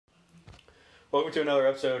Welcome to another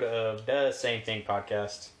episode of the Same Thing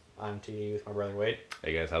podcast. I'm TD with my brother Wade.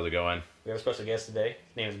 Hey guys, how's it going? We have a special guest today.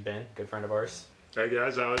 His name is Ben, good friend of ours. Hey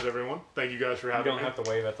guys, how is everyone? Thank you guys for You having don't me. have to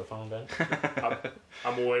wave at the phone, Ben.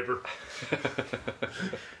 I'm a waiver.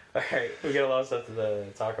 Alright, we got a lot of stuff to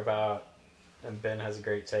talk about, and Ben has a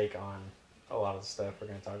great take on a lot of the stuff we're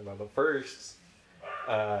going to talk about. But first,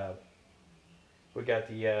 we got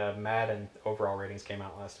the Madden overall ratings came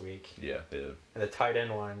out last week. Yeah, they did. And the tight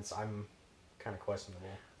end ones, I'm kind of questionable.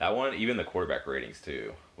 That one, even the quarterback ratings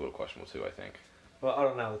too, a little questionable too, I think. Well, I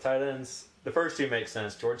don't know. The tight ends, the first two make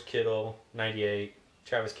sense. George Kittle, 98.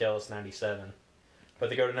 Travis Kelce, 97. But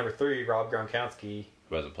they go to number 3, Rob Gronkowski,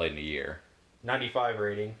 Who hasn't played in a year. 95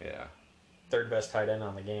 rating. Yeah, Third best tight end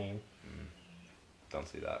on the game. don't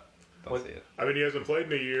see that. Don't What- see it. I mean, he hasn't played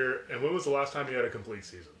in a year, and when was the last time he had a complete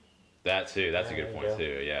season? That too, that's Yeah, a good there you point go.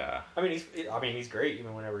 too, yeah. I mean, he's great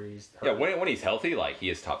even whenever he's hurt. Yeah, when he's healthy, like, he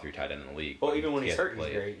is top 3 tight end in the league. Well, but even when he he's hasn't hurt,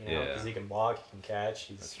 he's played. great, you know, because he can block, he can catch.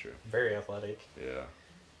 He's That's true. very athletic. Yeah.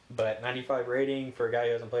 But 95 rating for a guy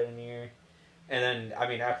who hasn't played in a year. And then, I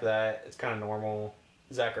mean, after that, it's kind of normal.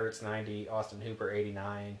 Zach Ertz, 90. Austin Hooper,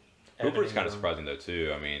 89. Hooper's kind Ingram, of surprising though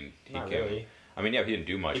too. I mean, he Not came. really. I mean, yeah, he didn't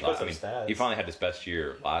do much. He put I mean, some stats. he finally had his best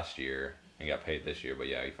year last year and got paid this year. But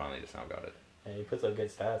yeah, he finally just now got it. Yeah, he puts up good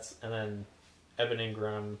stats. And then Evan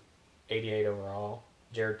Ingram, 88 overall.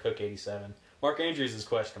 Jared Cook, 87. Mark Andrews is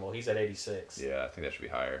questionable. He's at 86. Yeah, I think that should be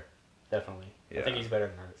higher. Definitely. I Yeah. think he's better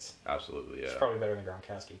than Ertz. Absolutely, He's yeah. probably better than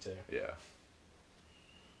Gronkowski, too. Yeah.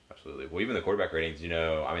 Absolutely. Well, even the quarterback ratings, you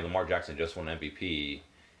know, I mean, Lamar Jackson just won MVP,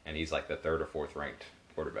 and he's like the 3rd or 4th ranked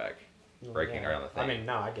quarterback. Ranking Yeah. around the thing. I mean,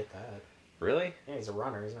 no, I get that. Really? Yeah, he's a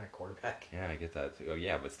runner. He's not a quarterback. Yeah, I get that too. Oh,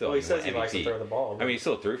 yeah, but still. Well, he I mean, says he won likes to MVP. throw the ball. I mean, he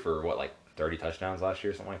still threw for, what, like 30 touchdowns last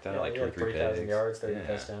year, something like that? yeah, like he had 23 3,000 picks. yards, 30 Yeah.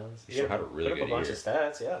 touchdowns. He still had a really put up good a bunch year. of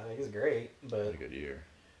stats. Yeah, he's great. But Really good year.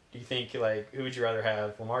 do you think, like, who would you rather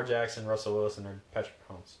have? Lamar Jackson, Russell Wilson, or Patrick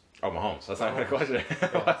Mahomes? Oh, Mahomes. That's not even a Mahomes. question.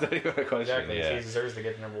 That's not even a question. Exactly. Yeah. He deserves to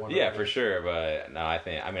get the number one. Yeah, rating. for sure. But no, I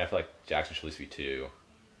feel like Jackson should at least be 2. Do you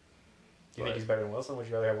but- think he's better than Wilson? Would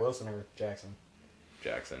you rather have Wilson or Jackson?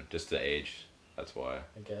 Jackson, just the age. That's why.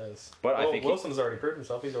 I guess. But I well, think Wilson's already proved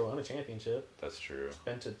himself. He's won a championship. That's true.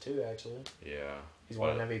 Been to 2, actually. Yeah. He's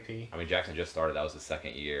won But- an MVP. I mean, Jackson just started. That was his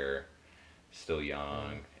 2nd year, still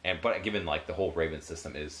young, but given like the whole Ravens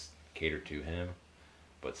system is catered to him,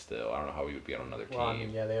 but still, I don't know how he would be on another team. Well, I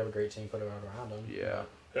mean, yeah, they have a great team put around him. Yeah.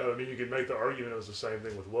 Yeah, I mean, you could make the argument it was the same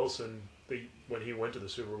thing with Wilson. When he went to the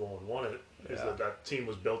Super Bowl and won it, is Yeah. that team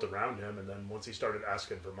was built around him, and then once he started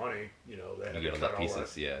asking for money, you know, they had You to get cut all all that that.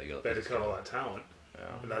 pieces. Yeah, you got They had to pieces cut all out. that talent, Yeah.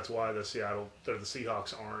 and that's why the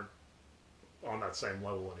Seahawks aren't on that same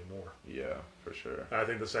level anymore. Yeah, for sure. And I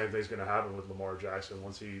think the same thing's going to happen with Lamar Jackson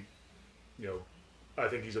once he, you know, I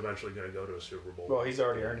think he's eventually going to go to a Super Bowl. Well, he's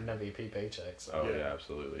already earned an MVP paycheck. So. Oh yeah, Yeah.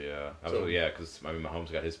 absolutely. Yeah, So- absolutely. Yeah, because I mean,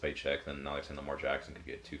 Mahomes got his paycheck, then now they're saying Lamar Jackson could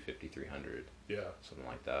get 250, 300, Yeah. something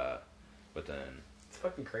like that. But then, It's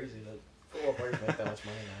fucking crazy that football players make that much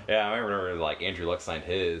money now. yeah, I remember like Andrew Luck signed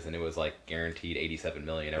his, and it was like guaranteed 87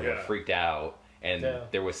 million. Everyone Yeah. freaked out. And Yeah.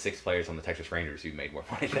 there was 6 players on the Texas Rangers who made more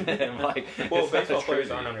money than him. Like, Well, it's baseball that's players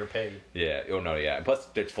crazy. aren't underpaid. Yeah. Oh no. Yeah. Plus,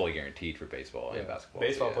 it's fully guaranteed for baseball and basketball.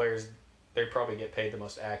 Baseball yeah. players, they probably get paid the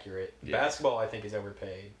most accurate. Yeah. Basketball, I think, is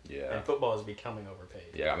overpaid. Yeah. And football is becoming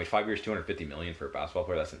overpaid. Yeah. I mean, 5 years, 250 million for a basketball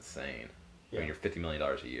player. That's insane. I Yeah. mean, you're $50 million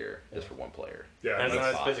a year just Yeah. for one player. Yeah. And it's And not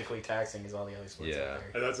that's, as five. physically taxing as all the other sports Yeah. out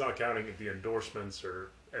there. and that's not counting the endorsements or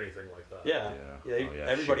anything like that. Yeah. Yeah. Yeah, Oh, yeah,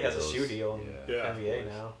 everybody has a shoe shoe deals. deal in Yeah. Yeah. NBA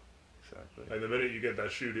now. Exactly. And the minute you get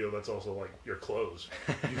that shoe deal, that's also like your clothes.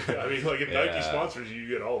 I mean, like if Yeah. Nike sponsors you, you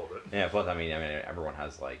get all of it. Yeah. Plus, I mean, everyone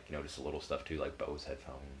has like just a little stuff too, like Bose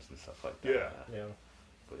headphones and stuff like that. Yeah. Yeah.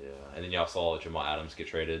 But yeah. And then y'all saw Jamal Adams get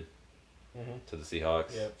traded Mm-hmm. to the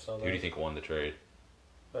Seahawks. Yep. So Who do you think won the trade?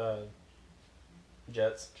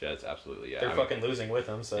 Jets. Jets, absolutely. Yeah. They're I mean, fucking losing with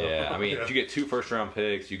him. So. Yeah, I mean, Yeah. you get 2 first-round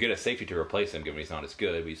picks, you get a safety to replace him, given he's not as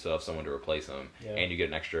good, but you still have someone to replace him, Yeah. and you get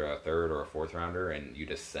an extra 3rd or a 4th rounder, and you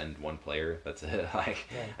just send one player. That's it. Like,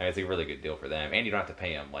 Yeah. I mean, it's a really good deal for them, and you don't have to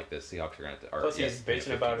pay him. Like the Seahawks are going to. Plus, he's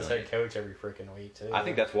bitching about his head coach every freaking week too. I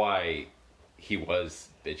think that's why he was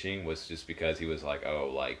bitching, was just because he was like,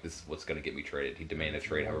 oh, like this is what's going to get me traded. He demanded a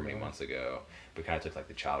trade however many months ago, but kind of took like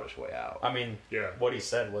the childish way out. I mean, Yeah. what he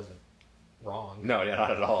said wasn't wrong. No, yeah,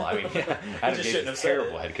 not at all. I mean, yeah, Adam just Gase shouldn't is have a said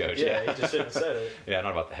terrible it. head coach. Yeah, Yeah, he just shouldn't have said it. Yeah,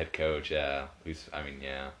 not about the head coach. Yeah, who's? I mean,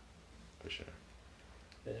 yeah, for sure.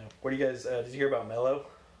 Yeah. What do you guys? Did you hear about Melo?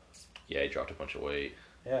 Yeah, he dropped a bunch of weight.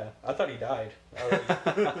 Yeah, I thought he died. I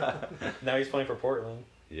was- now he's playing for Portland.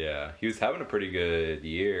 Yeah, he was having a pretty good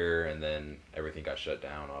year, and then everything got shut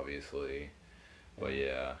down, obviously. But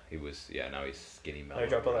yeah, he was. Yeah, now he's skinny. Now he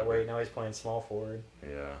dropped all that weight. Now he's playing small forward.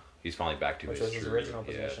 Yeah, he's finally back to Which his was his true, original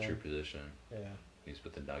position. true position. Yeah. He's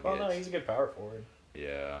with the Nuggets. Well, no, he's a good power forward.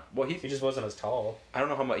 Yeah. Well, He just wasn't as tall. I don't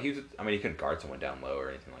know how much he was. I mean, he couldn't guard someone down low or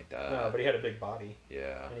anything like that. No, but he had a big body.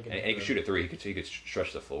 Yeah, And and he could shoot a three. He could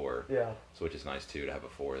stretch the floor. Yeah. So which is nice too to have a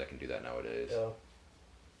four that can do that nowadays. Yeah.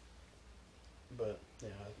 But yeah,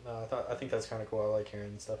 no, I think that's kind of cool. I like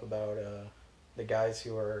hearing stuff about the guys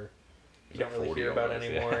who are you don't really 40 hear about almost,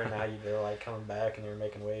 anymore, yeah. and now they're like coming back and they're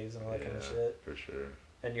making waves and all that kind of shit. For sure.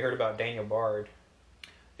 And you heard about Daniel Bard.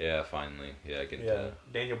 Yeah, finally. Yeah,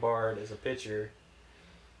 Daniel Bard is a pitcher.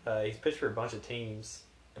 He's pitched for a bunch of teams,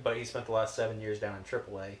 but he spent the last 7 years down in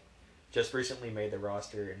AAA. Just recently made the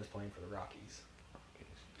roster and is playing for the Rockies.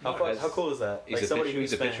 How cool is that? He's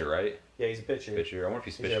a pitcher, right? Yeah, he's a pitcher. I wonder if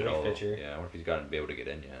he's pitched at all. Yeah, I wonder if he's gotten to be able to get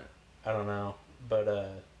in yet. I don't know,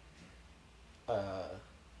 but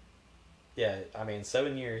yeah, I mean,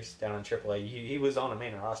 7 years down in AAA. He was on a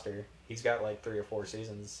main roster. He's got like 3 or 4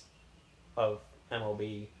 seasons of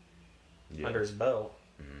MLB under his belt,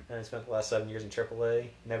 and he spent the last 7 years in AAA.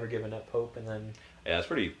 Never given up hope, and then yeah, that's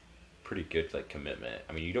pretty good like commitment.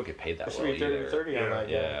 I mean, you don't get paid that well be 30 on that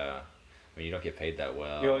guy. Yeah. I mean, you don't get paid that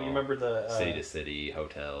well. You remember the city to city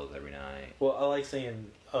hotels every night. Well, I like seeing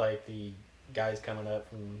like the guys coming up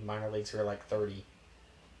from minor leagues who are like 30.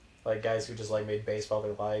 Like guys who just like made baseball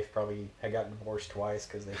their life, probably had gotten divorced twice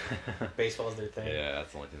because baseball's their thing. Yeah,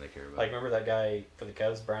 that's the only thing they care about. Like remember that guy for the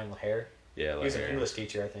Cubs, Brian LaHare? Yeah, he was an English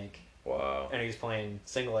teacher, I think. Wow. And he was playing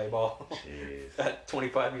single A ball Jeez. at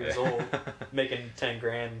 25 years old, making 10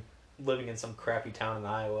 grand, living in some crappy town in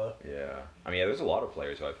Iowa. Yeah, I mean, yeah, there's a lot of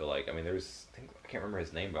players who I feel like. I mean, I can't remember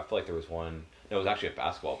his name, but I feel like there was one. No, it was actually a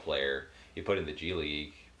basketball player. He played in the G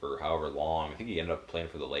League for however long. I think he ended up playing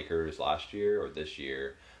for the Lakers last year or this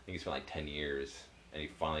year. I think he spent like 10 years, and he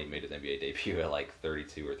finally made his NBA debut at like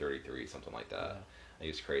 32 or 33, something like that. Yeah. I think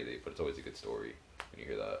it's crazy, but it's always a good story when you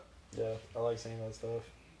hear that. Yeah, I like seeing that stuff.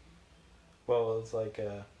 Well, it's like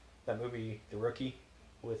that movie, The Rookie,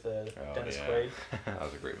 with Dennis Quaid. That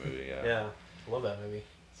was a great movie, yeah. Yeah, I love that movie.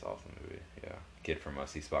 It's an awesome movie, yeah. Kid from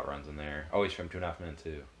C-Spot runs in there. Oh, he's from 2.5 Men,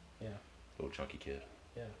 too. Yeah. Little chunky kid.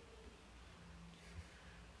 Yeah.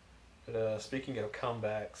 But speaking of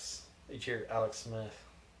comebacks, did you hear Alex Smith?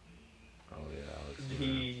 Oh, yeah, Alex Smith.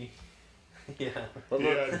 He... Yeah.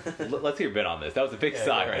 Let's hear Ben on this. That was a big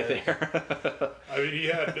sigh right there. I mean,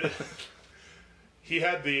 he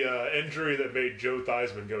had the injury that made Joe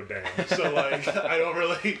Theismann go down. So, like, I don't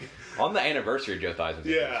really... On the anniversary of Joe Theismann's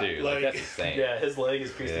injury, too. Like, that's insane. Yeah, his leg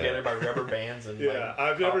is pieced together by rubber bands. And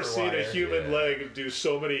I've never seen a human leg do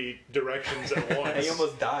so many directions at once. He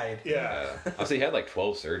almost died. Yeah. So he had, like,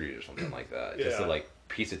 12 surgeries or something like that. Just to, like,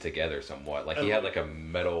 piece it together somewhat. Like, he had, like, a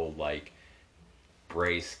metal, like...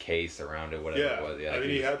 brace case around it, whatever it was. Yeah, I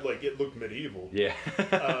mean, he had like it looked medieval. Yeah,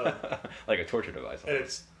 like a torture device.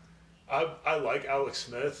 Almost. And I like Alex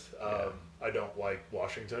Smith. I don't like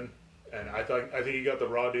Washington, and I think he got the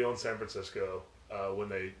raw deal in San Francisco when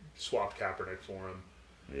they swapped Kaepernick for him.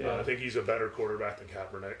 Yeah, I think he's a better quarterback than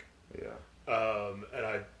Kaepernick. Yeah, and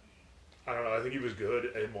I don't know. I think he was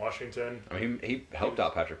good in Washington. I mean, he helped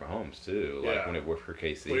out Patrick Mahomes too. Like when it worked for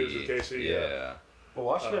KC. When he was with KC. Yeah. Well,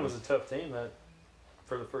 Washington was a tough team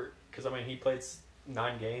because I mean he played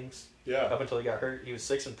 9 games. Yeah. Up until he got hurt, he was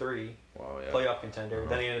 6-3. Wow. Yeah. Playoff contender.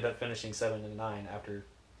 Then he ended up finishing 7-9 after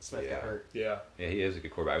Smith got hurt. Yeah. Yeah, he is a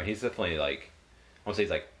good quarterback. I mean, he's definitely like, I won't say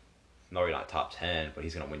he's like, no, he's not top 10, but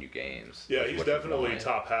he's gonna win you games. Yeah, he's definitely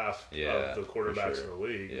top half of the quarterbacks in the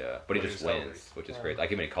league. Yeah, but he just wins, which is great.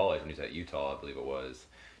 Like even in college when he's at Utah, I believe it was,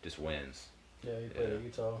 just wins. Yeah, he played at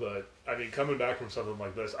Utah. But I mean, coming back from something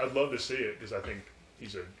like this, I'd love to see it because I think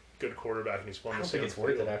he's a good quarterback and he's fun to see. I don't think it's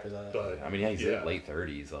worth it after that. But I mean, he's in late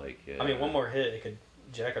 30s. Like, I mean, one more hit, it could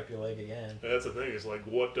jack up your leg again. And that's the thing is like,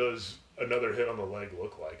 what does another hit on the leg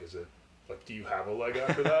look like? Is it like, do you have a leg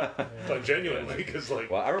after that? Like genuinely, because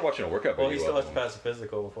like, well, I remember watching a workout video. Well, he still has to pass a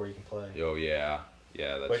physical before you can play. Oh yeah,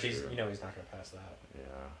 that's But true. he's not going to pass that. Yeah,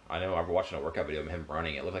 I know. I remember watching a workout video of him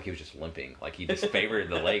running. It looked like he was just limping. Like he just favored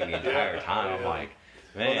the leg the entire time. I'm like,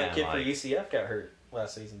 man. Well, that kid for UCF got hurt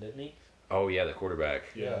last season, didn't he? Oh yeah, the quarterback.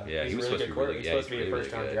 Yeah, he was supposed to be really good. He's supposed to be a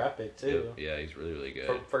first round draft pick too. Yeah, he's really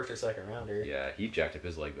good. First or second rounder. Yeah, he jacked up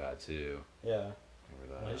his leg bad too. Yeah.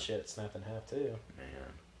 His shit snapped in half too.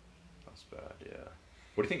 Man, that's bad. Yeah.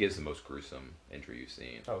 What do you think is the most gruesome injury you've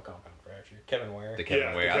seen? Oh, compound fracture. Kevin Ware. The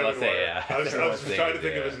Kevin Ware. I was say yeah. I was trying to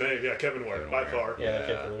think of his name. Yeah, Kevin Ware, by far. Yeah, the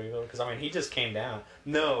kid for Louisville. Because I mean, he just came down.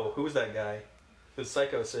 No, who was that guy? The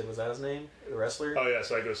Psycho Sid, was that his name? The wrestler? Oh yeah,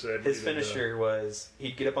 Psycho Sid. His finisher was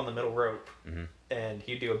he'd get up on the middle rope and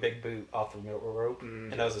he'd do a big boot off the middle rope,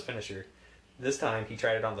 and that was his finisher. this time he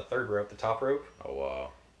tried it on the third rope, the top rope, Oh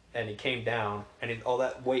wow. and he came down, and all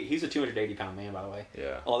that weight. He's a 280-pound man, by the way.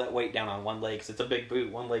 Yeah. All that weight down on one leg, 'cause it's a big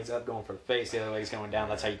boot. One leg's up going for the face, the other leg's going down.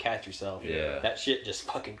 That's how you catch yourself. Yeah. That shit just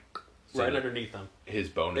fucking So right underneath him. His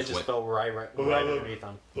bone It just just went. fell right underneath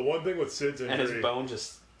him. The one thing with Sid's injury, And his bone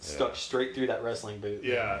just stuck Yeah. straight through that wrestling boot.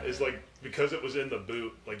 yeah, is like because it was in the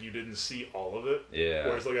boot, like you didn't see all of it. Yeah.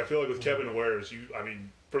 Whereas like I feel like with Kevin Wares,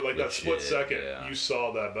 for like that split Legit, second, yeah. you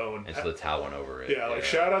saw that bone. And so the towel went over it. Yeah, like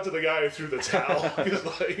shout out to the guy who threw the towel. 'Cause,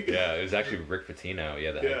 like, Yeah, it was actually Rick Pitino, the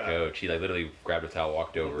head Yeah. coach. He like literally grabbed a towel,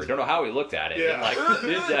 walked over. Don't know how he looked at it. Yeah. And,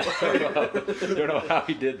 did that. Don't know how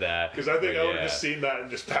he did that. Because I think But I would have just seen that and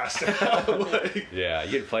just passed out. Like, Yeah,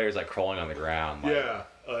 you had players like crawling on the ground, like, yeah,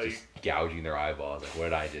 like just gouging their eyeballs. Like, what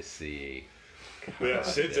did I just see? but yeah,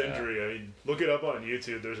 Sid's yeah. injury. I mean, look it up on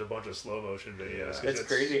YouTube. There's a bunch of slow motion videos. 'cause It's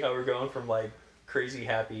crazy how we're going from like crazy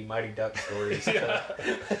happy Mighty Duck stories.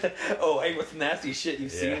 to, oh, hey, what's the nasty shit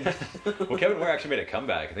you've seen? Yeah. Well, Kevin Ware actually made a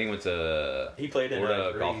comeback. I think he went to He played in Florida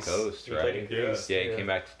Greece. Gulf Coast, He right? played in Greece. Yeah, he came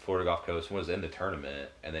back to Florida Gulf Coast and was in the tournament,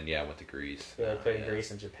 and then went to Greece. Yeah, he played in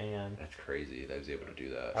Greece and Japan. That's crazy that he was able to do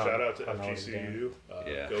that. Oh. Shout out to I know what he's FGCU.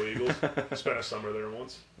 Yeah. Go Eagles. Spent a summer there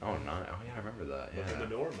once. Oh, no. Oh, yeah, I remember that. Lived in the Yeah.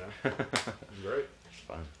 dorm, man. It was great.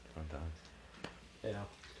 Fun times. Yeah.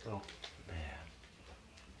 Well, Man.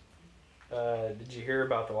 did you hear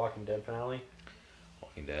about the Walking Dead finale?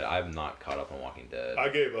 Walking Dead. I'm not caught up on Walking Dead. I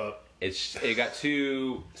gave up. It got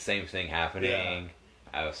two same thing happening.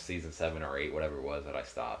 I was season 7 or 8, whatever it was, that I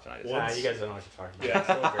stopped, and I just. Nah, Once- you guys don't know what you're talking about.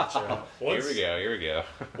 Yeah. It's still a great show. Once, Here we go.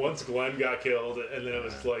 Once Glenn got killed, and then it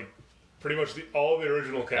was like pretty much all the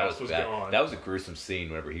original That cast was was bad. gone. That was a gruesome scene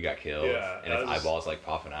whenever he got killed, Yeah, and his that was- eyeballs like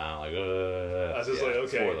popping out, like. I was just like,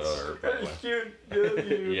 okay. Spoiler alert, by the way. Shoot,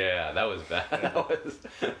 Yeah, that was bad. That was.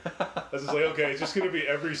 I was just like, okay, it's just going to be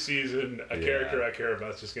every season a Yeah. character I care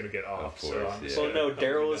about is just going to get off. Of course, so I'm just yeah. Well, gonna- no, I'm gonna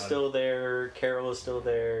Daryl be is done. still there. Carol is still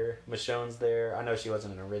there. Michonne's there. I know she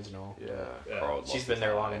wasn't an original. Yeah, Yeah. Carl She's lost been his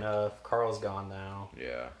there long eye. enough. Carl's gone now.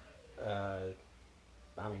 Yeah,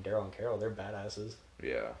 I mean, Daryl and Carol, they're badasses.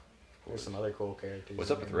 yeah. There's some other cool characters. What's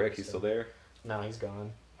in up with there, Rick? He's so- still there? No, he's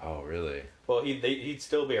gone. Oh, really? Well, he'd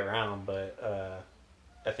still be around, but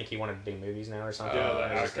I think he wanted to do movies now or something. Yeah, the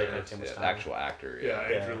It was actor. taking up too much Yeah, time. actual actor. Yeah,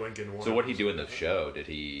 Yeah. Andrew Lincoln. So what did he do in the show? Did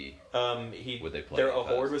he? Would they play There it a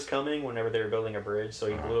horde fast? was coming whenever they were building a bridge, so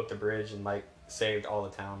he Uh-huh. blew up the bridge and like saved all the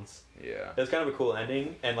towns. Yeah. It was kind of a cool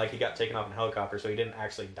ending, and like he got taken off in a helicopter, so he didn't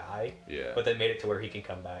actually die. Yeah. But they made it to where he can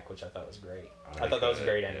come back, which I thought was great. Oh, I thought that was a good,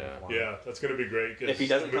 great ending. yeah. for him. Yeah, that's going to be great. 'cause If he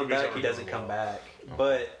doesn't the come movies back, aren't he doesn't going come well. back. Oh.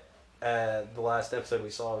 But the last episode we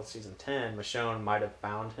saw of season 10, Michonne might have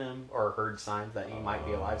found him or heard signs that he might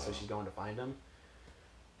be alive, so she's going to find him.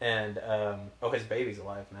 And his baby's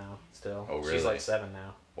alive now. Still, Oh, She's really? like 7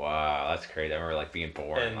 now. Wow, that's crazy. I remember like being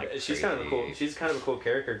born. And like she's kind of a cool. crazy. She's kind of a cool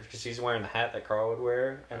character because she's wearing the hat that Carl would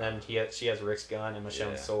wear, and then she has Rick's gun and Michonne's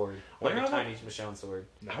Yeah. sword, like Wonder a how tiny Michonne sword.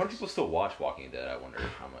 How do people still watch Walking Dead? I wonder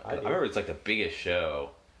how much. I I do. remember it's like the biggest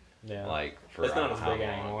show. Yeah, Like for it's I don't not know as how big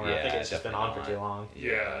long. anymore. Yeah, I think it's just been on for definitely too long. not.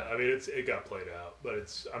 Yeah, I mean it got played out,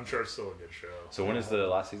 but I'm sure it's still a good show. So when does the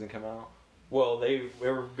last season come out? Well, they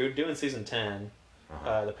were doing season 10.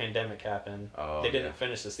 Uh-huh. The pandemic happened. Oh, They didn't yeah.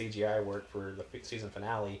 finish the CGI work for the season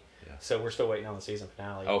finale, Yeah. so we're still waiting on the season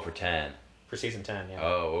finale. Oh, for 10. For season 10, yeah.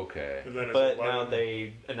 Oh, okay. And then it's But 11. now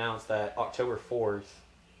they announced that October 4th,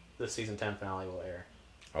 the season 10 finale will air.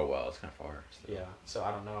 Oh well, it's kind of far. still. Yeah, so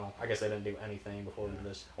I don't know. I guess they didn't do anything before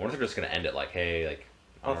this. I wonder if they're just gonna end it like, hey, like.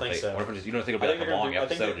 I don't think so. I wonder if just, you don't think it'll I be think like a they're long gonna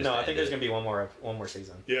do, episode? I think there's gonna be one more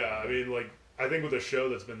season. Yeah, I mean, like I think with a show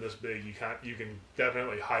that's been this big, you can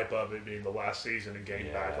definitely hype up it being the last season and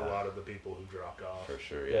gain back a Yeah. lot of the people who dropped off. For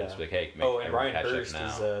sure, yeah. Yeah. It's like, hey, make Oh, and everyone Ryan catch up Hurst now.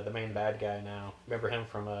 is the main bad guy now. Remember him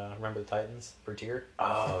from Remember the Titans? Bertier?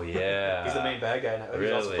 Oh yeah. He's the main bad guy now.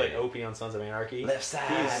 He's also Really? played Opie on Sons of Anarchy. Left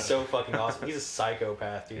side. He's so fucking awesome. He's a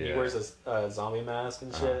psychopath, dude. He Yeah. wears a zombie mask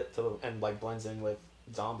and Uh-huh. shit and like blends in with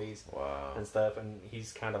zombies Wow. and stuff. And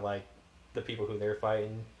he's kind of like the people who they're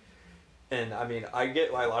fighting. And I mean, I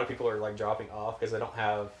get why a lot of people are like dropping off because they don't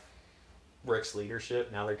have Rick's leadership.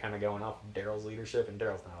 Now they're kind of going off Daryl's leadership, and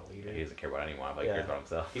Daryl's not a leader. He doesn't care about anyone. Like Yeah. cares about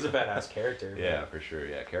himself. He's a badass character. Yeah, for sure.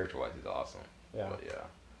 Yeah, character-wise, he's awesome. Yeah. But yeah,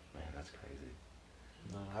 man, that's crazy.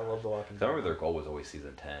 No, I love The Walking 'Cause I Dead. remember their goal was always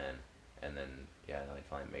season 10, and then yeah, they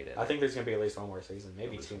finally made it. I think there's gonna be at least one more season,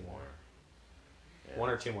 maybe At least two more. Yeah. One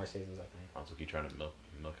or two more seasons, I think. Also, keep trying to milk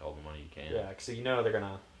all the money you can. Yeah, because you know they're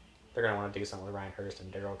gonna want to do something with Ryan Hurst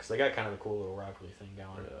and Daryl because they got kind of a cool little rivalry thing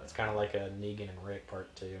going. Yeah. It's kind of like a Negan and Rick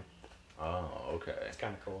part 2. Oh, okay. It's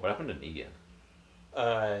kind of cool. What happened to Negan?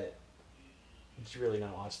 Did you really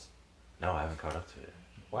not watch? No, I haven't caught up to it.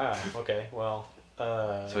 Wow. Okay. Well,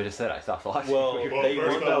 So I just said I stopped watching. Well, they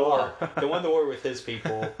first won the of all- war. They won the war with his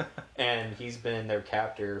people, and he's been their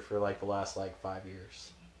captor for like the last 5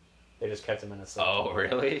 years. They just kept him in a cell. Oh,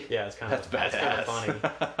 really? Yeah, it's kind of That's badass. funny.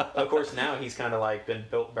 Of course, now he's kind of like been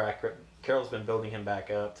built back. Carol's been building him back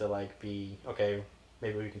up to like be okay.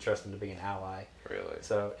 Maybe we can trust him to be an ally. Really?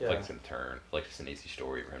 So yeah, Like it's gonna turn. Like it's an easy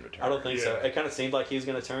story for him to turn. I don't think so. Yeah. It kind of seemed like he was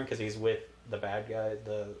going to turn because he's with the bad guy.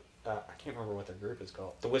 I can't remember what their group is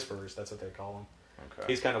called. The Whisperers. That's what they call them.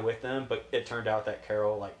 Okay. He's kind of with them, but it turned out that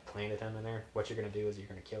Carol like planted him in there. What you're gonna do is you're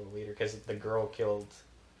gonna kill the leader because the girl killed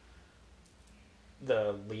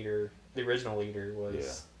the leader. The original leader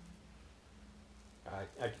was. I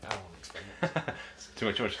don't want to explain it. too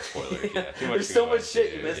much spoilers. Yeah. Too much. There's so much going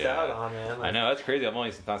shit on, you missed yeah. out on, man. Like, I know that's crazy. I've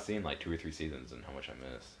only not seen like 2 or 3 seasons, and how much I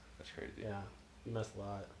missed. That's crazy. Yeah, you missed a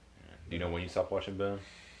lot. Yeah. Do you know when you stopped watching Ben?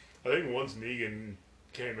 I think once Negan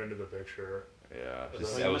came into the picture. Yeah. Well,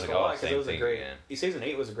 Just, you that was missed like a lot oh, 'cause same it was a thing great. again. Season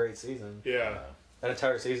 8 was a great season. Yeah. That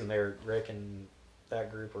entire season, Rick and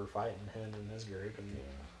that group were fighting him and his group, and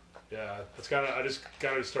Yeah. It's kind of. I just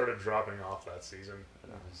kind of started dropping off that season.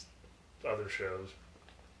 Other shows.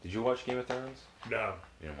 Did you watch Game of Thrones? No.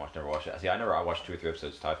 You didn't never watch it. See, I watched 2 or 3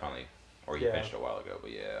 episodes. Ty finally, or you Yeah. finished it a while ago.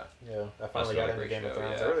 But yeah, yeah, I That's finally a got really into great Game of show,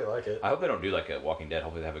 Thrones. yeah. I really like it. I hope they don't do like a Walking Dead.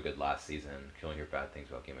 Hopefully they have a good last season. You only hear bad things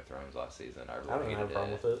about Game of Thrones last season. I I don't really even have a hated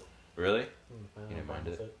problem it. with it. Really? I don't didn't have a problem mind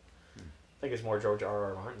with it? I think it's more George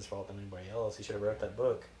R.R. Martin's fault than anybody else. He should have wrote that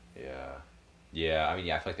book. Yeah. Yeah. I mean,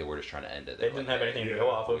 yeah. I feel like they were just trying to end it. They didn't have anything to go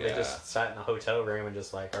off of. They Yeah. just sat in a hotel room and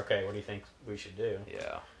just like, okay, what do you think we should do?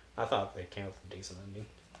 Yeah. I thought they came up with a decent ending.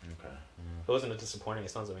 Okay. It wasn't as disappointing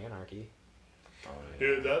as Sons of Anarchy. Oh, yeah.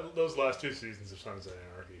 Dude, those last 2 seasons of Sons of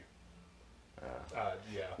Anarchy.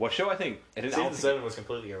 Yeah. What show I think? I don't Season think- 7 was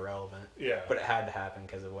completely irrelevant, Yeah. but it had to happen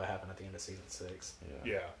because of what happened at the end of Season 6.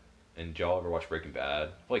 Yeah. Yeah. And did y'all ever watch Breaking Bad? I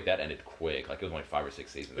feel like that ended quick. Like it was only 5 or 6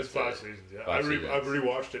 seasons. It's That's 5 it. seasons. Yeah. 5 I've seasons.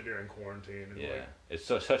 rewatched it during quarantine. And Yeah, it's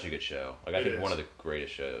such a good show. Like I It think is. one of the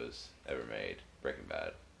greatest shows ever made. Breaking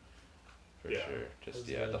Bad, for Yeah. sure. Just It's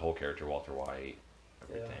yeah, good. the whole character Walter White,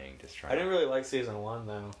 everything. Just trying. I didn't really like Season 1,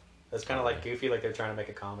 though. It's kind of like goofy, like they're trying to make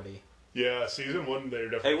a comedy. Yeah, season 1 they're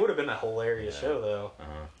definitely. It would have been a hilarious Yeah. show, though.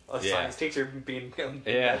 Uh-huh. A Yeah. science teacher being Yeah.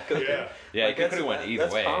 Yeah. Yeah, Like, it could have went that's- either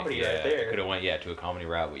that's way. comedy yeah, right there. It could have went to a comedy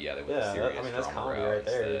route, but yeah, they went Yeah, a serious I mean that's drama comedy route right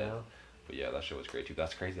there, instead. you know. But yeah, that show was great too.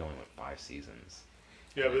 That's crazy. It only went 5 seasons.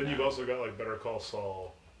 Yeah, but then you've also got like Better Call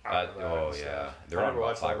Saul. after that Oh and yeah, stuff. they're I on never about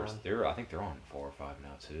watched 5 that or one. they're. I think they're on 4 or 5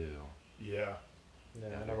 now too. Yeah. Yeah, Yeah, I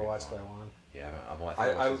they're never good watched fun. that one. Yeah,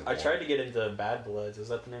 I tried to get into Bad Bloods. Is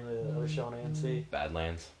that the name of the other show on AMC?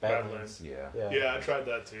 Badlands. Badlands. Yeah. Yeah, I tried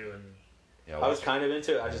that too, and Yeah, I was kind of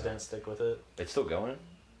into it. I just didn't stick with it. It's still going.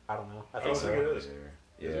 I don't know. I I think don't so. think it is.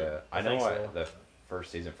 Yeah, it? I I know. think so. The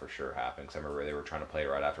first season for sure happened because I remember they were trying to play it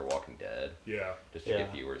right after Walking Dead yeah. just to Yeah.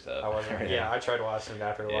 get viewers up. I wasn't. Yeah, I tried watching it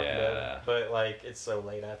after The Walking Yeah. Dead, but like it's so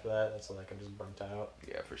late after that. It's like I'm just burnt out.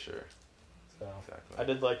 Yeah, for sure. So Exactly. I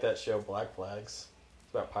did like that show Black Flags.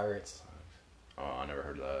 It's about pirates. Oh, I never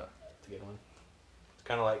heard of that. It's a good one. It's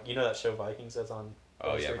kind of like that show Vikings that's on.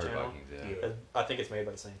 Oh the yeah, I've History heard Channel? Vikings. Yeah. Yeah. I think it's made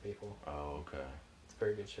by the same people. Oh okay. It's a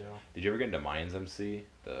very good show. Did you ever get into Mayans MC?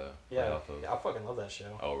 The Yeah, playoff of- I fucking love that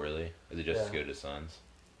show. Oh really? Is it just as Yeah. good as Sons?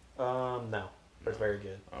 No, but it's very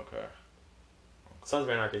good. Okay. Sons of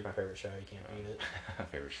Anarchy is my favorite show. You can't beat it.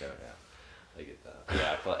 Favorite show, yeah. I get that.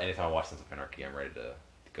 Yeah, I feel like anytime I watch Sons of Anarchy, I'm ready to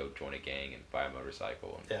go join a gang and buy a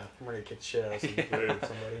motorcycle and Yeah, I'm ready to kick the shit out of Yeah.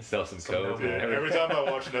 somebody. sell some Some coke. no and more. Every time I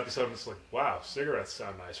watch an episode, I'm just like, wow, cigarettes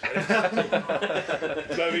sound nice, right?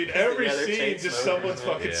 So, I mean, every Yeah, they're scene, chain just smokers, someone's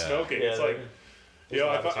man. fucking Yeah. smoking. Yeah, It's like, there's a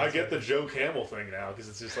lot of I chain get the smokers. Joe Camel thing now because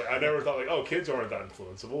it's just like I never thought like, oh, kids aren't that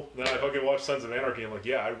influenceable. Then I fucking watch Sons of Anarchy. I'm like,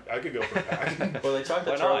 yeah, I could go for a pack. Well, they talked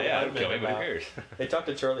to Why not? Charlie Yeah, kill me, Hunman but who about. cares? They talked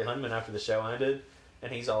to Charlie Hunman after the show ended, and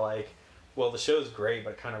he's all like, "Well, the show's great,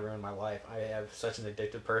 but it kind of ruined my life. I have such an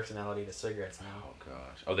addictive personality to cigarettes now." Oh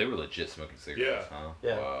gosh. Oh, they were legit smoking cigarettes, huh?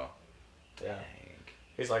 Yeah. Wow. Yeah. Dang.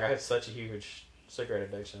 He's like, "I have such a huge cigarette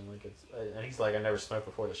addiction. Like it's," and he's like, "I never smoked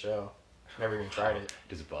before the show. Never even tried it."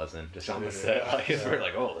 Just buzzing, just on Yeah. the set. Like, it's Yeah. we're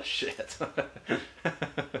like, oh shit.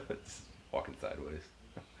 It's walking sideways.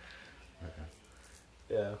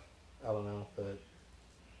 Yeah, I don't know, but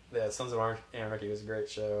yeah, Sons of Anarchy was a great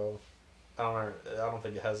show. I don't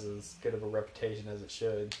think it has as good of a reputation as it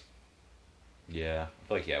should. Yeah, I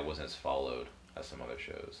feel like it wasn't as followed as some other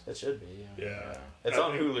shows. It should be. I mean. Yeah. It's I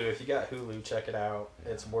on think- Hulu. If you got Hulu, check it out.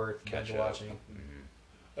 It's worth Catch binge up. watching.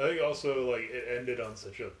 Mhm. I think also like it ended on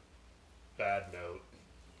such a bad note.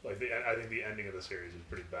 Like I think the ending of the series was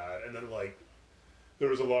pretty bad, and then like there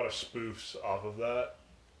was a lot of spoofs off of that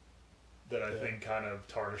I Yeah. think kind of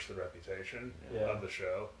tarnished the reputation Yeah. of the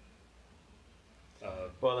show.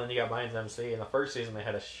 Well, then you got Mayans MC. In the first season, they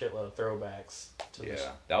had a shitload of throwbacks to the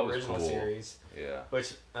that was original cool. series. Yeah.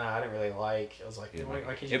 Which I didn't really like. I was like, why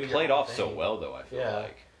can't you do it your played own off so thing? well, though, I feel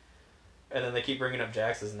like. And then they keep bringing up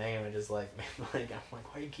Jax's name, and just like, I'm like,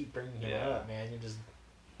 why do you keep bringing him up, man? You just.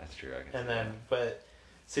 That's true. I can and then, but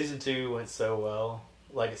season 2 went so well.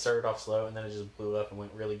 Like, it started off slow, and then it just blew up and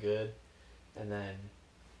went really good. And then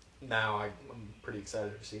now I'm pretty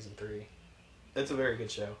excited for season 3. It's a very good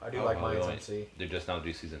show. I do like Mayans MC. They're just now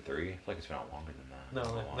do season 3. I feel like it's been out longer than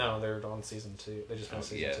that. No, they're on season 2. They just finished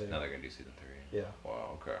season 2. Yeah, now they're gonna do season 3. Yeah.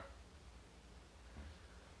 Wow. Okay.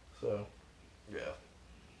 So. Yeah.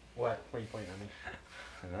 What are you pointing at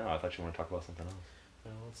me? No, I thought you wanted to talk about something else.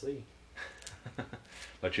 Well, let's see.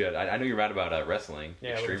 But I know you're mad about wrestling.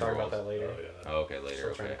 Yeah, Extreme we can talk Rules. about that later. Oh, yeah. Oh, okay, later. Still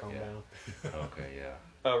Okay. trying to calm down. Okay,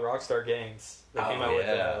 yeah. Rockstar Games. They came out with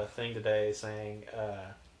a thing today saying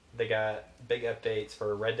they got big updates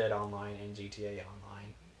for Red Dead Online and GTA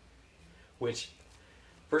Online. Which,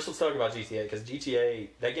 first let's talk about GTA, because GTA,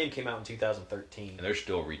 that game came out in 2013. And they're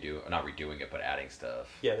still not redoing it, but adding stuff.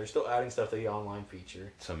 Yeah, they're still adding stuff to the online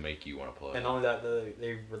feature. To make you want to play. And not only that,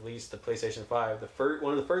 they released the PlayStation 5.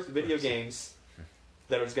 One of the first video games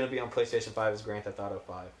that was going to be on PlayStation 5 is Grand Theft Auto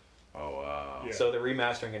 5. Oh, wow. Yeah. So they're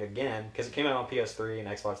remastering it again, because it came out on PS3 and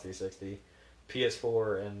Xbox 360.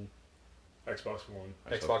 PS4 and Xbox One.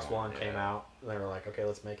 Xbox One came out, and they were like, okay,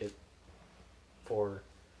 let's make it for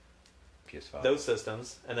PS5. those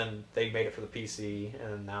systems, and then they made it for the PC,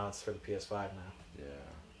 and now it's for the PS5 now. Yeah.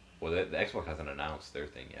 Well, the Xbox hasn't announced their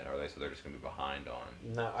thing yet, are they? So they're just going to be behind on.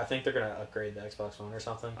 No, I think they're going to upgrade the Xbox One or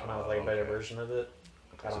something, come out with like a better okay. version of it.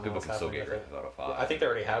 I So don't know people what's can still happening get with Grand Theft Auto 5. I think they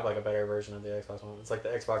already have like a better version of the Xbox One. It's like the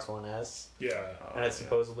Xbox One S, Yeah. and it's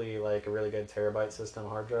supposedly like a really good terabyte system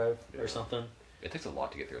hard drive or something. It takes a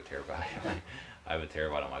lot to get through a terabyte. I have a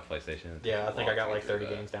terabyte on my PlayStation. Yeah, I think I got like 30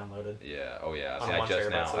 that. games downloaded. Yeah. Oh, yeah. On See, one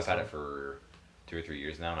terabyte I've had it system. for 2 or 3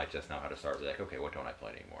 years now, and I just now had to start like, okay, what don't I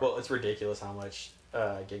play anymore? Well, it's ridiculous how much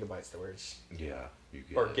gigabyte storage yeah, you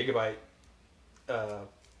get or it. gigabyte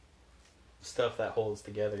stuff that holds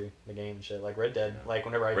together the game and shit. Like Red Dead, like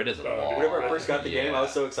whenever I Red Dead's a lot. whenever I first got the game, I was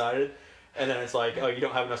Yeah. so excited, and then it's like, oh, you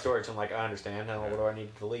don't have enough storage. I'm like, I understand. Now what do I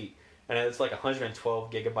need to delete? And it's like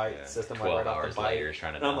 112 gigabyte system like 12 right off hours the later, bite.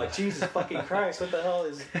 trying to And I'm like, Jesus fucking Christ, what the hell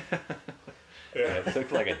is? Yeah, it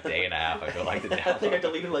took like a day and a half, I feel like, to download. I think I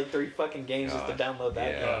deleted like 3 fucking games just to download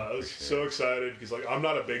that Yeah. game. I was so excited because like I'm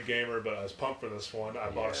not a big gamer, but I was pumped for this one. I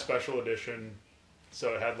bought a special edition,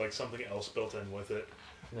 so it had like something else built in with it,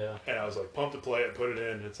 Yeah. and I was like pumped to play it. Put it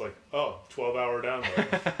in. It's like 12-hour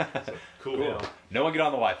download. It's like, cool. Yeah. No one get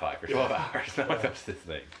on the Wi-Fi for 12 hours. No one touch this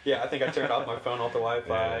thing. Yeah, I think I turned off my phone off the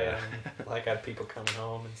Wi-Fi, Yeah. and like I had people coming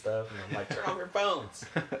home and stuff, and I'm like, turn off your phones.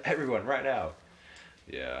 Everyone, right now.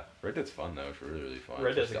 Yeah, Red Dead's fun though. It's really, really fun.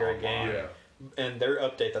 Red Dead's a great Online. game. Yeah. And their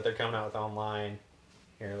update that they're coming out with online,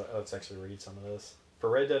 here, let's actually read some of this. For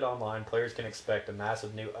Red Dead Online, players can expect a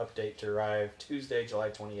massive new update to arrive Tuesday, July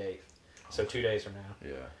 28th, so 2 days from now.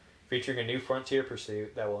 Yeah. Featuring a new frontier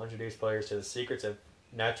pursuit that will introduce players to the secrets of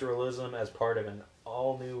naturalism as part of an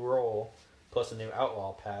all-new role, plus a new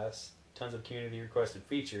outlaw pass, tons of community-requested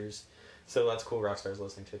features. So that's cool. Rockstar's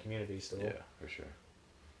listening to the community still. Yeah, for sure.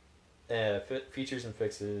 Features and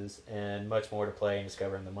fixes, and much more to play and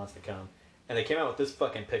discover in the months to come. And they came out with this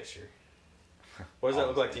fucking picture. What does that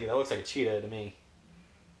look like to you? That looks like a cheetah to me.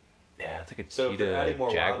 Yeah, it's like a So if you're adding more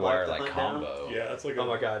cheetah jaguar wildlife to like hunt down- combo. Yeah, it's like Oh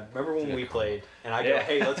my god! Remember when It's we like a played and I go, Yeah.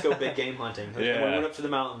 "Hey, let's go big game hunting." And Yeah. we went up to the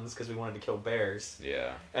mountains because we wanted to kill bears,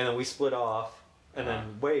 Yeah. and then we split off. And Uh-huh.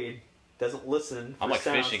 then Wade doesn't listen. I'm for like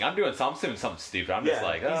sounds. fishing. I'm doing something stupid. I'm just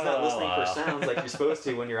like, he's not "Oh, listening for sounds like you're supposed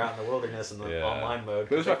to when you're out in the wilderness in the Yeah. online mode.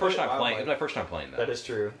 But it was my They put first time playing. It wildlife- was my first time playing that. That is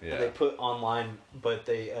true. Yeah. They put online, but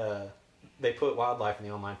they put wildlife in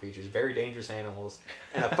the online features. Very dangerous animals,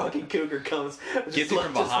 and a fucking cougar comes, Gets me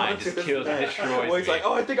from behind, just onto his kills and back. destroys Well, he's me. like,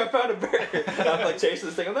 "Oh, I think I found a bear." And I'm like chasing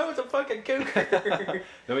this thing. Oh, no, it's a fucking cougar.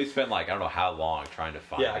 Then we spent like I don't know how long trying to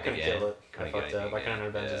find. Yeah, I it couldn't again. kill it. I Couldn't fucked get up. I anything couldn't again.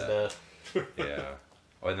 avenge his Yeah. death. Yeah.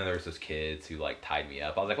 Oh, and then there was those kids who like tied me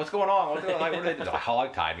up. I was like, "What's going on? What's going on?" Like, what are they doing?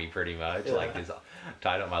 Hog tied me pretty much. Yeah. Like just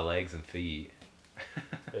tied up my legs and feet.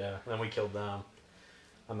 Yeah, and then we killed them.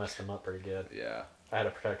 I messed them up pretty good. Yeah. I had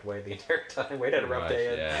to protect Wade the entire time. Wade had a rough Pretty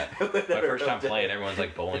day. much, Wade yeah. had My a first rough time day. playing, everyone's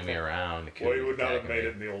like bowling me around. The Well, cougars you would not have attacking made me.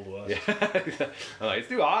 it in the Old West. Yeah. I'm like, it's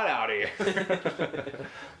too hot out here.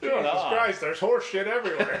 Jesus Christ, there's horse shit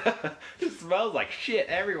everywhere. It smells like shit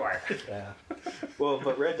everywhere. Yeah. Well,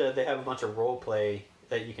 but Red Dead, they have a bunch of role play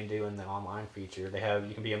that you can do in the online feature.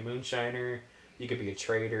 You can be a moonshiner, you could be a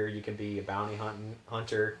trader, you can be a bounty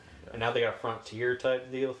hunter, and now they got a frontier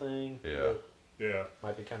type deal thing. Yeah. Yeah.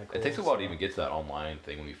 Might be kind of cool. It takes a while to even get to that online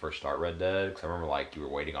thing when you first start Red Dead. Because I remember like you were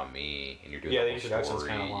waiting on me and you're doing Yeah, the the whole introduction's story.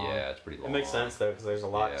 kind of long. Yeah, it's pretty long. It makes sense though because there's a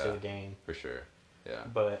lot to Yeah. the game. For sure. Yeah.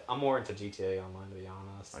 But I'm more into GTA Online to be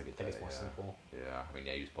honest. I get think that, it's more yeah. simple. Yeah. I mean,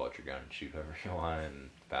 yeah, you just pull out your gun and shoot whoever you want and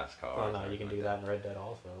fast cars. Well, no, and you can everything do like that in Red Dead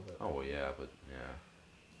also. But Oh well, yeah, but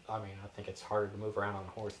yeah. I mean, I think it's harder to move around on a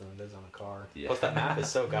horse than it is on a car. Yeah. Plus, that map is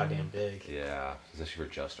so goddamn big. Yeah, especially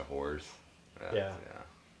for just a horse. Yeah.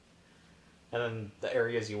 And then the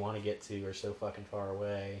areas you want to get to are so fucking far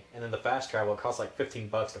away. And then the fast travel, it costs like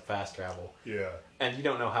 $15 to fast travel. Yeah. And you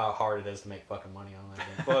don't know how hard it is to make fucking money on that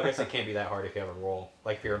game. Well, I guess it can't be that hard if you have a roll.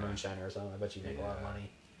 Like if you're a moonshiner or something, I bet you make a lot of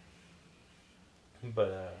money.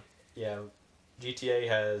 But, yeah, GTA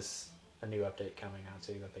has a new update coming out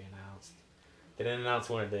too that they announced. They didn't announce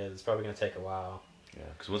when it is. It's probably going to take a while. Yeah,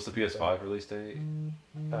 because what's the PS5 release date?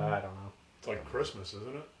 I don't know. It's like Christmas,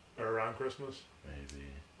 isn't it? Or around Christmas? Maybe.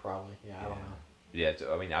 Probably. Yeah, I don't know. Yeah,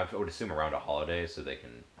 I mean, I would assume around a holiday so they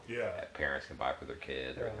can, Yeah. parents can buy for their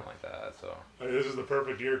kids or Yeah. anything like that. So I mean, this is the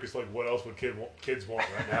perfect year because, like, what else would kids want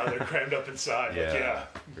right now? They're crammed up inside. Like, yeah.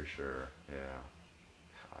 for sure. Yeah.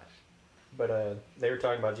 Gosh. But they were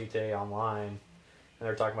talking about GTA Online, and they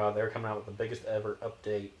were talking about they were coming out with the biggest ever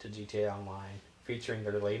update to GTA Online, featuring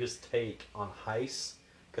their latest take on heists,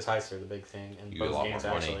 because heists are the big thing in You get a both lot games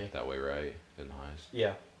more money actually. that way, right? Than heist.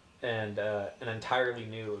 Yeah, and an entirely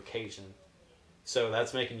new location. So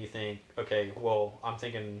that's making you think, okay, well, I'm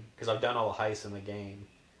thinking, because I've done all the heists in the game,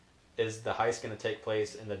 is the heist going to take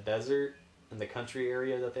place in the desert, in the country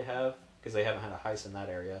area that they have? Because they haven't had a heist in that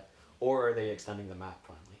area. Or are they extending the map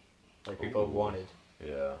finally? Like people have Ooh. wanted.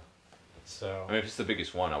 Yeah. So, I mean, if it's the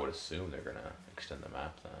biggest one, I would assume they're gonna extend the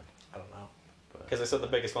map then. I don't know. But Because they said the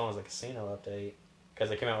biggest one was the casino update. Because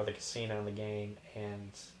they came out with a casino in the game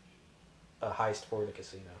and a heist for the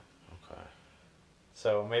casino. okay.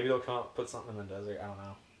 So maybe they'll come up put something in the desert. I don't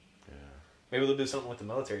know. Yeah. Maybe they'll do something with the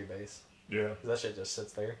military base. Yeah. 'Cause that shit just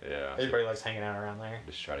sits there. Yeah. Everybody likes hanging out around there.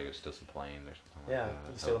 Just try to go steal some planes or something Yeah, like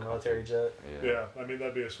that. steal a military jet. Yeah. Yeah. I mean,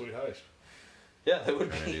 that'd be a sweet heist. Yeah, that would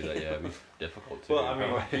Trying to do be. that, yeah, it'd be difficult too. Well,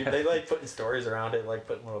 I mean, they like putting stories around it, like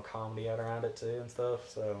putting a little comedy out around it too and stuff.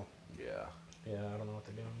 So yeah. yeah, I don't know what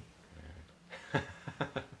they're doing.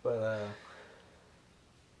 But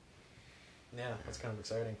yeah, that's kind of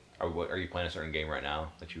exciting. Are you playing a certain game right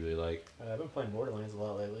now that you really like? I've been playing Borderlands a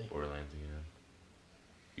lot lately. Borderlands again.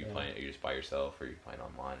 You Yeah. playing? Are you just by yourself, or are you playing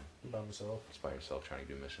online? By myself. Just by yourself, trying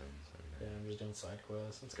to do missions. Yeah, I'm just doing side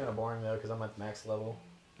quests. It's kind of boring though because I'm at the max level.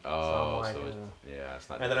 Oh, I'm like, so yeah, it's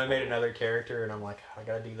not. And then I made difficult. another character, and I'm like, I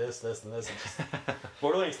gotta do this, this, and this. And just...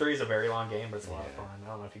 Borderlands 3 is a very long game, but it's a lot of Yeah. fun. I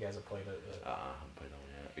don't know if you guys have played it. But... I haven't played that one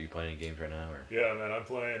yet. Are you playing any games right now, or? Yeah, man. I'm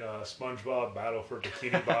playing SpongeBob Battle for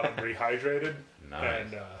Bikini Bottom Rehydrated.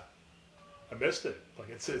 Nice. And I missed it. Like,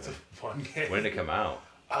 it's a fun game. When did it come out?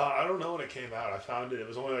 I don't know when it came out. I found it. It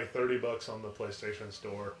was only like $30 on the PlayStation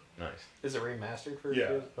Store. Nice. Is it remastered for?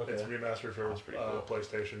 Yeah, Okay. it's remastered for That's pretty cool.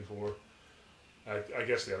 PlayStation 4. I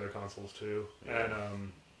guess the other consoles too. Yeah.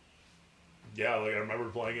 And yeah, like I remember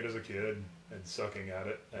playing it as a kid and sucking at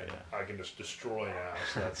it, and Yeah. I can just destroy now.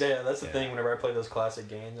 So that's Yeah, that's the Yeah. thing. Whenever I play those classic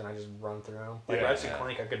games and I just run through them, like Yeah. Ratchet and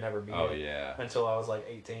Clank, I could never beat Oh it yeah. until I was like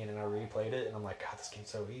 18, and I replayed it, and I'm like, God, this game's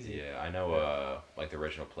so easy. Yeah, I know. Like the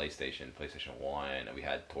original PlayStation 1, and we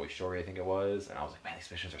had Toy Story, I think it was, and I was like, man,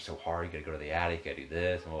 these missions are so hard. You gotta go to the attic, you gotta do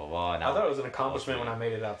this, and blah blah blah. And I thought it was an accomplishment when I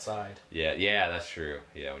made. made it outside. Yeah, that's true.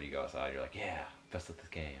 Yeah, when you go outside, you're like, yeah, best of this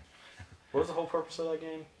game. What was the whole purpose of that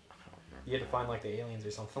game? You had to find like the aliens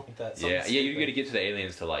or something like that. Yeah, Something you stupid. got to get to the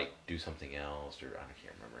aliens to like do something else, or I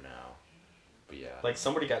can't remember now. But yeah, Like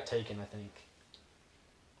somebody got taken, I think.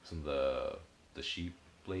 some of the sheep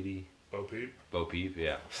lady, Bo Peep. Bo Peep,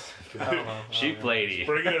 yeah, I don't know. sheep lady.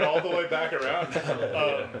 Bringing it all the way back around.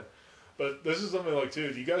 But this is something like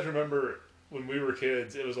too. Do you guys remember when we were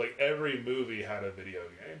kids? It was like every movie had a video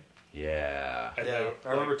game. Yeah, And Yeah, they-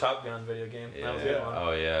 I remember like, Top Gun video game. yeah. That was a good one.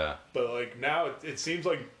 Oh yeah, But like now, it seems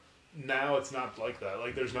like now it's not like that.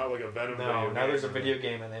 Like there's not like a Venom. No, video now game. there's a video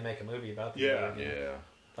game and they make a movie about the Yeah. video game. yeah.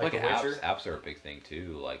 Like The apps, Witcher? apps are a big thing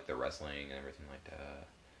too, like the wrestling and everything like that.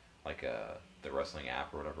 Like the wrestling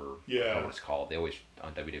app or whatever. I don't know what it's called. They always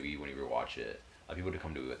on WWE when you rewatch it. People would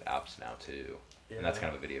come to it with apps now too, and that's Yeah.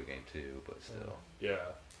 kind of a video game too. But still, Yeah.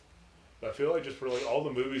 I feel like just for like all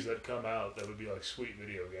the movies that come out that would be like sweet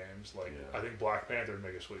video games. Like Yeah. I think Black Panther would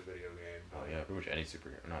make a sweet video game. oh yeah, pretty much any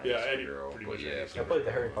superhero, not Yeah, any any- superhero, pretty but much yeah. any I played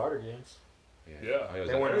the Harry Potter games. Yeah. Oh, was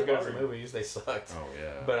They that weren't Harry as good as Potter? the movies. They sucked. Oh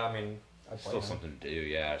yeah. But I mean, I Still played them. something to do,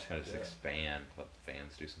 yeah. Just kind of just Yeah. expand, let the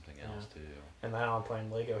fans do something else too. And now I'm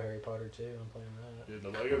playing Lego Harry Potter too. I'm playing that. Dude, the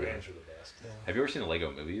Lego Yeah. games are the best. Yeah. Have you ever seen the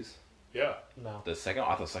Lego movies? Yeah. No. I thought the second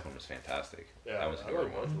one was fantastic. Yeah. That was a I good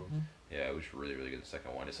like both one. of them. Yeah, it was really, really good. The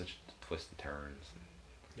second one. It's such twists and turns.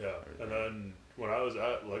 Yeah. And then when I was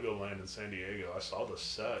at Legoland in San Diego, I saw the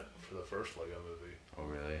set for the first Lego movie. Oh,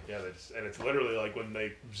 really? Yeah, and it's literally like when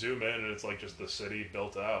they zoom in and it's like just the city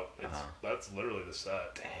built out. That's literally the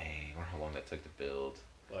set. Dang, I wonder how long that took to build.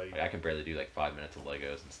 Like I can barely do like 5 minutes of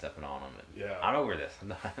Legos and stepping on them. And Yeah. I'm over this.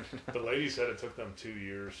 the lady said it took them 2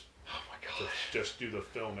 years Oh my to gosh. just do the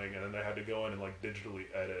filming, and then they had to go in and like digitally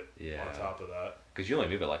edit Yeah. on top of that. Because you only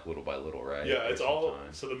move it like little by little, right? Yeah, it's all.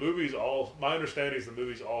 Sometimes. So the movie's all. My understanding is the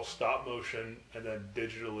movie's all stop motion and then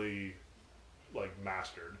digitally, like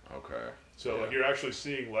mastered. Okay. So Yeah. like you're actually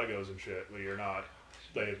seeing Legos and shit, but you're not.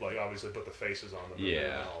 They like obviously put the faces on them.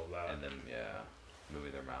 Yeah. And all of that. And then,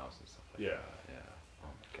 moving their mouths and stuff like Yeah. that. Yeah. Oh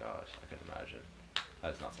my gosh, I can imagine.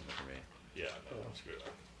 That's not something for me. Yeah, no, screw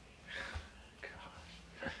that.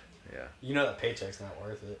 Gosh. Yeah. You know that paycheck's not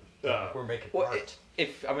worth it. We're making Well, art.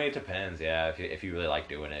 it depends. Yeah, if you really like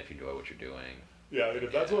doing it, if you enjoy what you're doing. Yeah, I mean,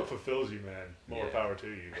 if that's Yeah. what fulfills you, man, more Yeah. power to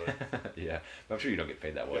you. But Yeah, but I'm sure you don't get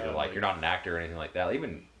paid that well. Yeah, you're like- you're not an actor or anything like that.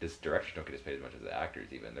 Even just directors don't get as paid as much as the actors.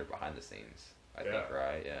 Even they're behind the scenes. I think, Yeah.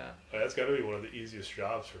 right? Yeah. that's got to be one of the easiest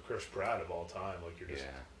jobs for Chris Pratt of all time. Like you're just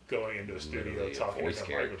Yeah. going into a studio Literally talking a voice to a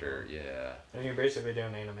character. microphone. Yeah. And you're basically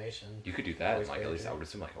doing animation. You could do that in Voice like at least I character. would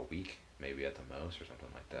assume like a week, maybe at the most, or something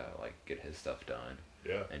like that. Like get his stuff done,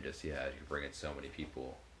 Yeah, and just you can bring in so many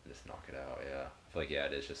people, and just knock it out. Yeah. I feel like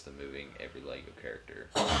it is just the moving every Lego character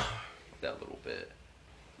that little bit.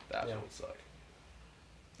 That's Yeah. what would suck.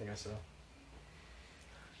 I guess so.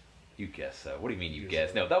 You guess so. What do you mean you Yes, guess?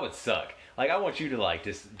 sir. No, that would suck. Like I want you to like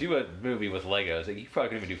just do a movie with Legos. Like you probably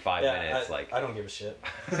couldn't even do 5 minutes. I don't give a shit.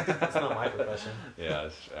 It's not my profession. Yeah,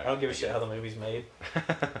 I don't give a shit how the movie's made.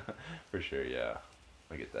 For sure. Yeah,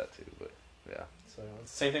 I get that too. But yeah. So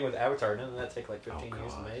it's the same thing with Avatar. Didn't that take like 15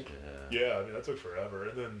 years to gosh, make? Yeah. yeah. I mean, that took forever,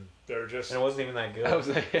 and then they're just. And it wasn't even that good. I was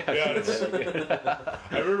like, yeah, Yeah, it's it's- really good.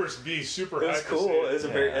 I remember being super. It was hyped to see cool. It was a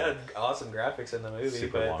very Yeah. it had awesome graphics in the movie,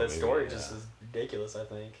 Super but long the movie, story yeah. just is ridiculous. I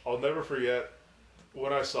think. I'll never forget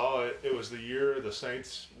when I saw it. It was the year the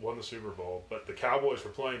Saints won the Super Bowl, but the Cowboys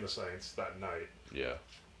were playing the Saints that night, Yeah.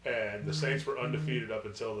 and the Saints were undefeated up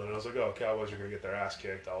until then. And I was like, "Oh, Cowboys are gonna get their ass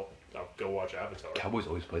kicked. I'll go watch Avatar." Cowboys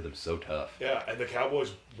always play them so tough. Yeah, and the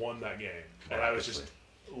Cowboys won that game, and I was just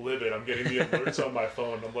livid. I'm getting the alerts on my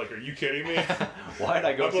phone. I'm like, "Are you kidding me?" Why did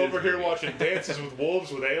I go? I'm see this over here movie? watching Dances with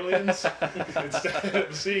Wolves with aliens instead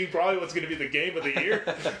of seeing probably what's going to be the game of the year.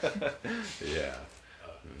 Yeah.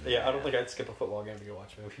 Yeah, I don't think I'd skip a football game to go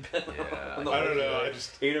watch a movie. Yeah. On the I don't way. know. I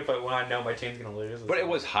just Even if when I know my team's gonna lose. But it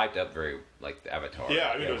was hyped up very like the Avatar. yeah.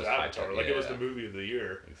 I mean, it was hyped Avatar. up, Like it was yeah. the movie of the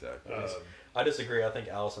year. Exactly. I disagree. I think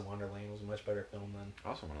Alice in Wonderland was a much better film than.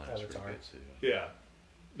 Also, one of those pretty Avatar. good too. Yeah.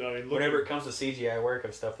 No, I mean, look Whenever it comes to CGI work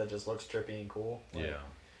of stuff that just looks trippy and cool. like, Yeah.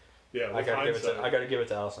 yeah. I With gotta give it hindsight, to I gotta give it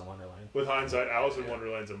to Alice in Wonderland. with hindsight, Alice in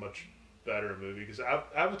Wonderland's a much better movie because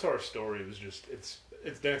Avatar's story was just it's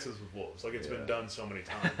Dances with Wolves. Like it's been Yeah. done so many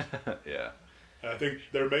times. Yeah. And I think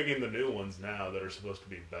they're making the new ones now that are supposed to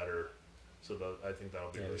be better. So I think that'll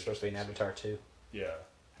be. Yeah, really there's supposed to be an Avatar too, Yeah.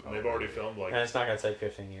 And Oh, they've already really? filmed and like it's not gonna take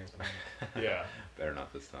 15 years. yeah. Better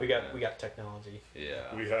not this time. We got yeah. we got technology.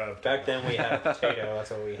 Yeah. We have Back then we had a potato. That's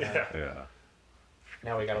what we had. Yeah. Yeah.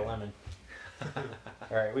 Now we got a lemon.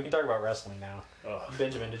 All right, we can talk about wrestling now.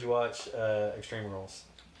 Benjamin, did you watch Extreme Rules?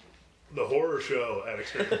 The horror show at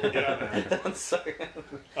Extreme. Yeah, man. That's so-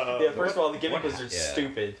 yeah, first of all, the gimmick was just yeah.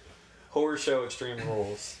 stupid. Horror show Extreme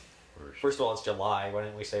Rules. For sure. First of all, it's July. Why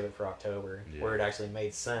didn't we save it for October, Yeah. where it actually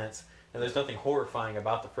made sense? And there's nothing horrifying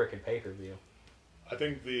about the frickin' pay-per-view. I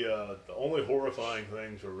think the only horrifying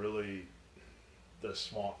things were really the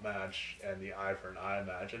swamp match and the eye for an eye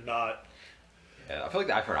match, and not Yeah, I feel like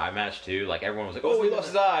the eye for an eye match too. Like everyone was like, "Oh, he lost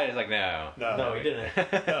his eye." And it's like, no, No, he didn't.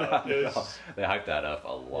 No, it was, they hyped that up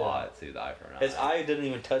a lot too. The eye for an eye. His eye didn't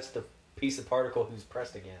even touch the piece of particle he was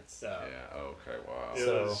pressed against. no, Yeah. Okay. Wow. it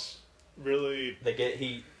So- was really They get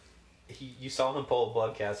you saw him pull a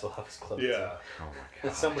blood capsule off his clothes. yeah. Oh my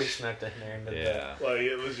god. Somebody snuck in there and did that. Yeah. Like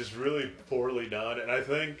it was just really poorly done, and I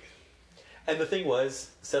think And the thing was,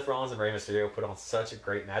 Seth Rollins and Rey Mysterio put on such a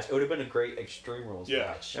great match. It would have been a great Extreme Rules Yeah.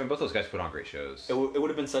 match. And both those guys put on great shows. It would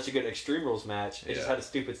have been such a good Extreme Rules match. It just Yeah. had a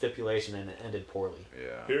stupid stipulation and it ended poorly.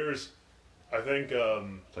 Yeah. here's I think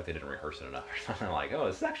It's like they didn't rehearse it enough or something. Like, oh,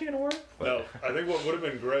 is this actually gonna work? no, I think what would have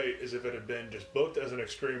been great is if it had been just booked as an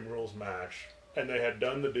Extreme Rules match, and they had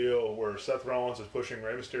done the deal where Seth Rollins was pushing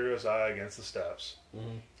Rey Mysterio's eye against the steps.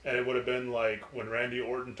 Mm-hmm. And it would have been like when Randy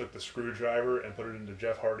Orton took the screwdriver and put it into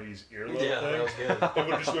Jeff Hardy's earlobe Yeah, thing. that was good. It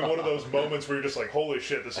would have just been one of those moments where you're just like, holy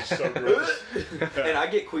shit, this is so gross. And I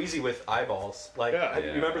get queasy with eyeballs. Like, Yeah.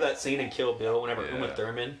 you remember that scene in Kill Bill whenever Yeah. Uma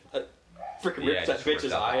Thurman freaking rips just that bitch's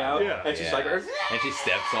ripped out eye the out? Yeah. And she's Yeah. like, and she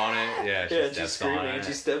steps on it. Yeah, she yeah, steps she's screaming on and it.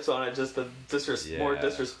 she steps on it just to more Yeah.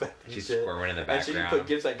 disrespect. And She's shit. squirming in the And she background.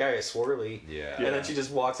 gives that guy a swirly. Yeah. And then she just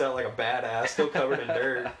walks out like a badass, still covered in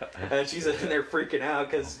dirt. And she's in there freaking out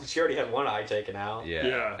because she already had one eye taken out. Yeah.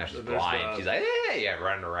 Yeah, Now she's there's blind. that. She's like, yeah,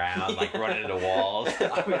 running around, like running into walls.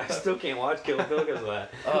 I mean, I still can't watch Kill Bill because of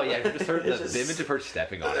that. Oh yeah, just heard It's the just- image of her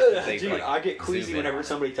stepping on it. They, Dude, like, I get zoom queasy in whenever on it.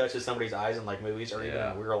 somebody touches somebody's eyes in like movies or even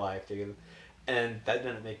Yeah. in real life, dude. And that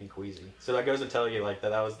didn't make me queasy. So that goes to tell you like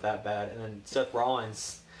that was that bad. And then Seth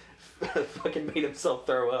Rollins fucking made himself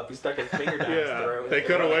throw up. He stuck his finger down his Yeah, throat. they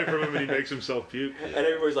cut away from him and he makes himself puke. And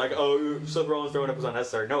everybody's like, "Oh, Seth Rollins throwing up was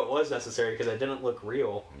unnecessary." No, it was necessary because it didn't look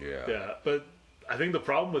real. Yeah. Yeah, but I think the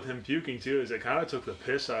problem with him puking too is it kind of took the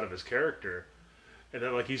piss out of his character. And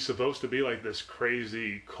then, like, he's supposed to be like this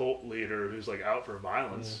crazy cult leader who's like out for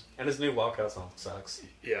violence. And his new walkout song sucks.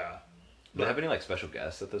 Yeah. Do they have any like special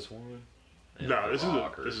guests at this one? No, this is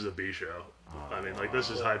Rock or- a B show. I mean, like, this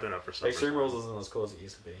is hyping up for SummerSlam. Extreme Rules isn't as cool as it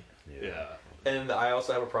used to be. Yeah. And I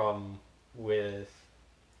also have a problem with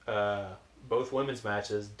both women's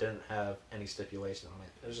matches didn't have any stipulation on it.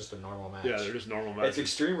 It was just a normal match. Yeah, they're just normal It's matches.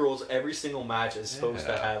 Extreme Rules. Every single match is supposed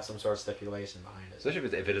to Yeah. have some sort of stipulation behind it.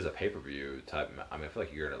 Especially if it is a pay per view type. I mean, I feel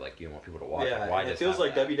like you're gonna like you don't want people to watch. Yeah, Like, why and it just feels have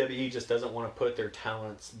like that? WWE just doesn't want to put their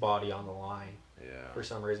talent's body on the line Yeah. for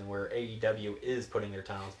some reason, where AEW is putting their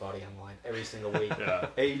talent's body on the line every single week. Yeah.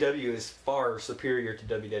 AEW is far superior to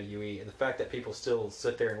WWE, and the fact that people still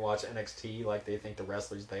sit there and watch NXT like they think the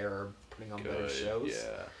wrestlers there are putting on better Good. shows.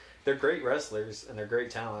 Yeah. They're great wrestlers and they're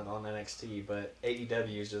great talent on NXT, but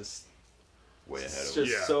AEW is just Way ahead it's of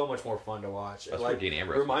just Yeah. so much more fun to watch. That's like, where Dean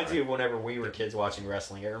Ambrose it reminds was, you of whenever we were kids watching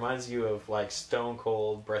wrestling. It reminds you of like Stone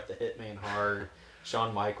Cold, Bret the Hitman Hart,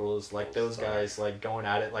 Shawn Michaels, like those guys like going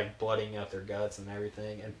at it, like blooding out their guts and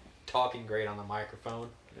everything, and talking great on the microphone.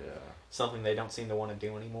 Yeah. Something they don't seem to want to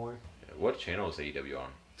do anymore. Yeah. What channel is AEW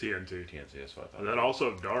on? TNT. TNT. That's what I thought. And then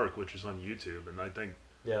also Dark, which is on YouTube. And I think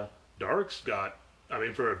Yeah, Dark's got, I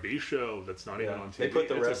mean, for a B show that's not even yeah. on TV. They put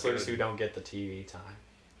the it's a wrestlers good- who don't get the TV time.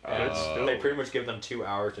 It's still- They pretty much give them 2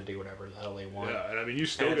 hours to do whatever the hell they want. Yeah, and I mean, you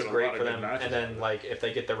still And it's get a great lot for of good them. matches. And out then, of it. like, if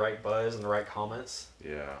they get the right buzz and the right comments,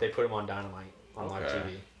 Yeah. they put them on Dynamite on live Okay.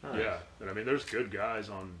 TV. Nice. Yeah, and I mean, there's good guys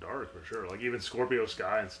on Dark for sure. Like even Scorpio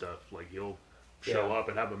Sky and stuff. Like he'll show Yeah. up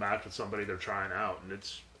and have a match with somebody they're trying out, and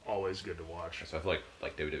it's always good to watch. So I feel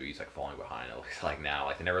like WWE's like falling behind. It looks like now,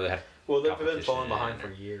 like they never really had. Well, they've been falling competition behind for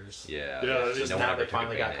or- years. Yeah. Yeah, It's just no one now ever they took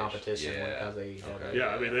finally got advantage. competition when it Yeah. comes to AEW. Okay. Yeah,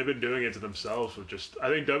 I mean they've been doing it to themselves with just. I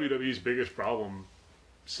think WWE's biggest problem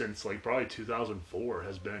since like probably 2004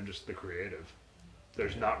 has been just the creative.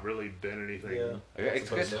 There's not really been anything. Yeah.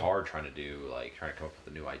 It's hard trying to come up with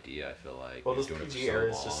a new idea. I feel like. Well, You're this doing it for PG so era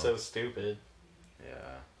is just so long. stupid, Yeah.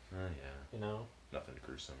 Yeah. you know? Nothing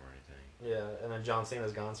gruesome or anything. Yeah, and then John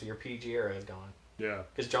Cena's gone, so your PG era is gone. Yeah.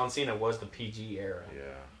 Because John Cena was the PG era. Yeah.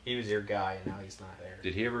 He was your guy, and now he's not there.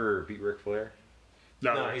 Did he ever beat Ric Flair?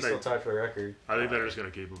 No, he's still tied for the record. I think they're just gonna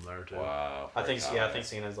keep him there too. Wow. I think, Frank yeah, I Kyle. think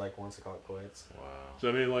Cena's like wants to call it quits. Wow. So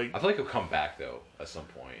I mean, like I feel like he'll come back though at some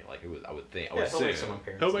point. Like it was, I would think. I would Yeah, he'll make assume. some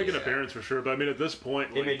appearances. he'll make an Yeah. appearance for sure. But I mean, at this point,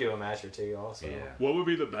 He like, may do a match or two also. Yeah. what would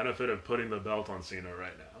be the benefit of putting the belt on Cena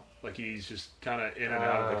right now? Like he's just kind of in and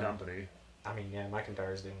out of the company. I mean, yeah,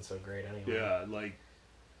 McIntyre's doing so great anyway. Yeah, like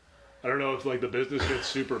I don't know if like the business gets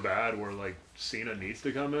super bad where like Cena needs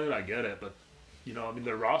to come in. I get it, but you know, I mean,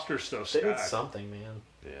 their roster's so They need stacked. something, man.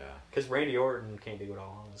 Yeah. Because Randy Orton can't do it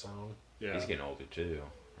all on his own. Yeah. He's getting older too.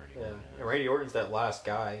 Randy Yeah. Orton, And Randy Orton's that last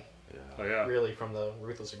guy, Oh yeah. really, from the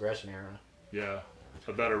Ruthless Aggression era. Yeah.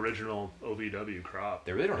 Of that original OVW crop.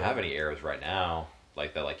 They really don't have any eras right now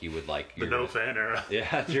like that. Like you would like. The no fan era.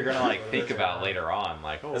 Yeah, you're gonna like think about later on.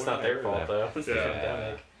 Like, oh, It's what not did I their hear fault, that? though. It's the Yeah.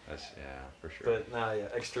 pandemic. That's for sure. But, no, yeah,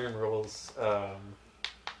 Extreme Rules.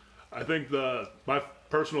 I think my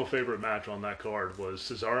personal favorite match on that card was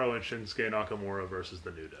Cesaro and Shinsuke Nakamura versus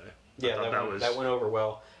the New Day. I Yeah, thought that went over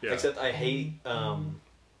well. Yeah. Except I hate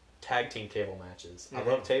tag team table matches. Mhm. I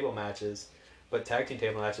love table matches, but tag team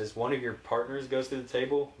table matches, one of your partners goes through the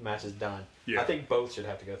table, match is done. Yeah. I think both should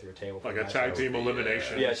have to go through a table. for like the a match tag to team be,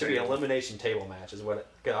 elimination. Yeah, it should be an table. elimination table match. Is what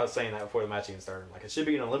 'cause I was saying that before the match even started. Like it should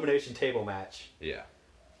be an elimination table match. Yeah.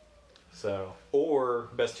 So or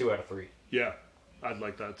best 2 out of 3. Yeah, I'd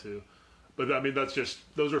like that too. But I mean, that's just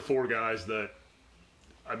those are 4 guys that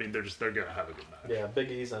I mean, they're gonna have a good match. Yeah, Big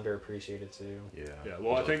E's underappreciated too. Yeah. Yeah.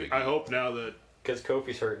 Well, I hope now that Because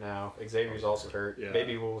Kofi's hurt now, Xavier's also hurt. Yeah.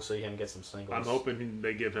 Maybe we'll see him get some singles. I'm hoping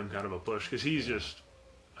they give him kind of a push because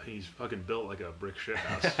he's fucking built like a brick shit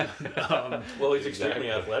house. Well, he's extremely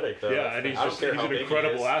athletic though. Yeah, and he's I don't care he's how an big he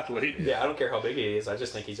incredible is. athlete. Yeah, I don't care how big he is. I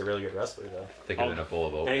just think he's a really good wrestler though. Thicker than a bowl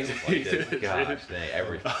of oatmeal. And he's- Like this. He is. Gosh, dang,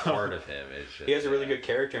 every part of him is just. He has a really good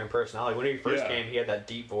character and personality. When he first Yeah. came, he had that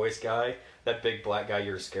deep voice guy, that big black guy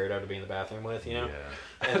you were scared of to be in the bathroom with, you know? Yeah.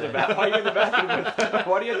 And then, Why are you in the bathroom?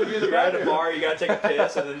 Why do you have to be in the you're at a bathroom? bar, you gotta take a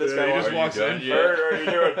piss, and then this Yeah, guy he just walks walks "Are you in. done yet?" Or are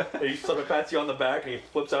you doing? And he sort of pats you on the back and he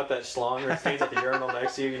flips out that schlong or stands at the urinal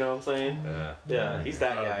next to you. You know what I'm saying? Yeah, he's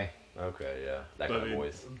that guy. Okay, yeah, that kind of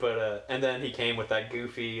voice. But and then he came with that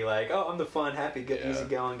goofy like, oh, I'm the fun, happy, good, Yeah.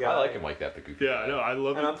 easygoing guy. I like him like that, the goofy. Yeah, guy. no, I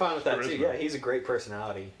love and it. I'm fine with that too. Charisma. Yeah, he's a great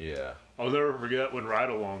personality Yeah. I'll never forget when Ride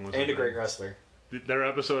Along was and in a great there. wrestler. Their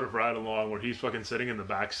episode of Ride Along where he's fucking sitting in the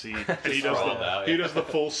back seat and he Just does sprawled the out, he yeah. does the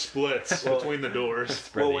full splits Well- between the doors.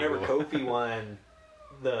 Spread Well, the whenever eagle. Kofi won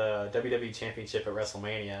the WWE Championship at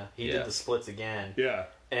WrestleMania, he Yeah. did the splits again, Yeah.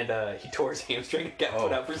 and he tore his hamstring and got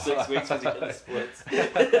put Oh, out for 6 weeks because he did the splits.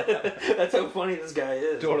 That's how funny this guy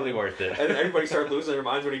is. Totally worth it. And everybody started losing their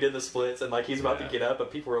minds when he did the splits, and like he's about Yeah. to get up,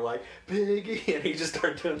 but people were like, "Biggie," and he just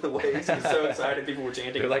started doing the waves. He was so excited, people were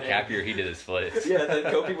chanting. They're his like name. happier he did his splits. Yeah, then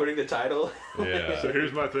Kofi winning the title. Yeah. So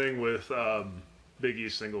here's my thing with Big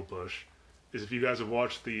E's single push is if you guys have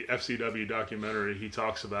watched the FCW documentary, he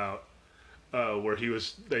talks about where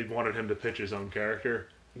they wanted him to pitch his own character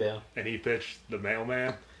Yeah, and he pitched the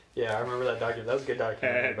mailman. yeah, I remember that document. That was a good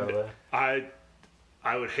documentary, by the way. And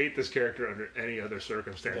I would hate this character under any other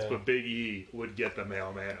circumstance, Yeah. but Big E would get the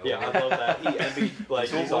mailman over. Yeah, I love that. He envied, like,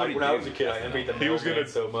 So he's what like, would when he I do? was a kid, I envied the He was mailman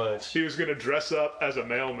gonna- so much. He was going to dress up as a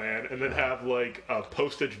mailman and then have like a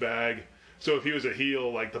postage bag. So if he was a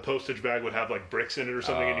heel, like the postage bag would have like bricks in it or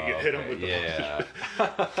something, and you could hit him with the Yeah.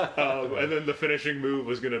 and then the finishing move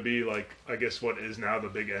was going to be like, I guess what is now the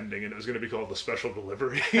big ending, and it was going to be called the special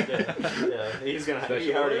delivery. Yeah, he's gonna. He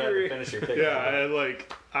Special already had delivery. the finisher pick. Yeah, and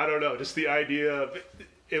like I don't know, just the idea of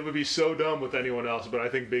it would be so dumb with anyone else, but I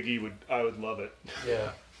think Big E I would love it. Yeah,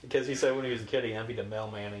 because he said when he was a kid he envied the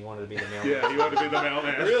mailman and he wanted to be the mailman. Yeah, he wanted to be the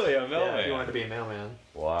mailman. Really, a Yeah, mailman? he wanted to be a mailman.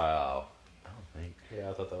 Wow. I don't think. Yeah,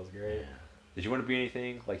 I thought that was great. Did you want to be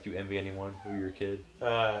anything? Like, you envy anyone when you were a kid?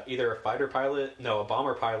 Either a fighter pilot, no, a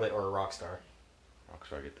bomber pilot, or a rock star.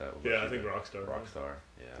 Rockstar, I get that. What Yeah, about I you, think Ben? Rockstar. Rockstar,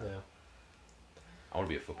 yeah. Yeah. I want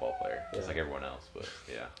to be a football player, just Yeah. like everyone else, but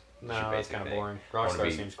yeah. No, your that's basic kind of thing. boring. I wanna Rockstar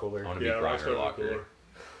be- seems cooler. I want to Yeah, be Brian Rockstar would be Urlacher. cooler.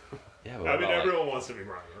 Yeah, but I mean, about, everyone wants to be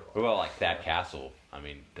Brian Like, Urlacher. what about like Thad Castle? I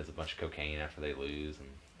mean, does a bunch of cocaine after they lose, and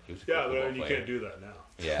he was a Yeah, cool but football you player. can't do that now.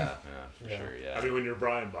 Yeah, for Yeah. sure. Yeah. I mean, when you're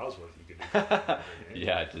Brian Bosworth, you can do that.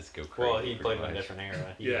 yeah, just go crazy. Well, he pretty played in a much. different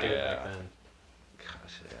era. He Yeah. could do it Yeah. back then.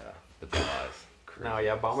 Gosh, yeah. The Buzz. No,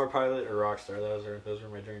 yeah, bomber pilot or rockstar. Those are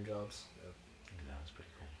my dream jobs. That was pretty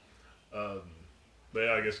cool. But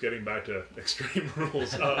yeah, I guess getting back to Extreme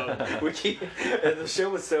Rules, We keep, and the show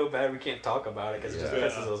was so bad we can't talk about it because it just Yeah.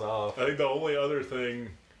 pisses us off. I think the only other thing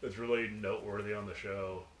that's really noteworthy on the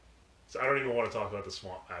show, so I don't even want to talk about the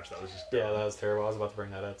swamp match. That was just Yeah, that was terrible. I was about to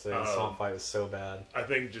bring that up too. The swamp fight was so bad. I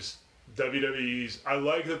think just WWE's. I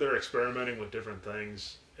like that they're experimenting with different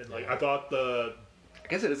things, and like I thought I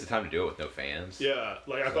guess it is the time to do it with no fans.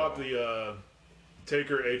 I thought the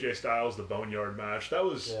Taker AJ Styles the Boneyard match that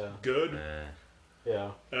was Yeah. good.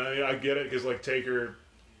 Yeah, And I mean, I get it because like Taker,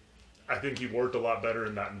 I think he worked a lot better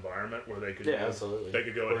in that environment where they could yeah, absolutely. they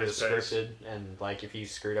could go Where at his it's pace. scripted, and like if you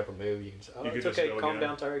screwed up a move, you can just, oh, You it's could just okay, go calm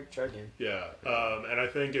again. down, try again. Yeah, and I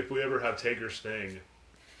think if we ever have Taker Sting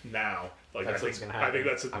now, like That's I what's think gonna happen.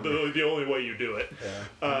 that's the only way you do it.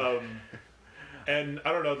 Yeah. And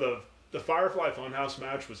I don't know, the Firefly Funhouse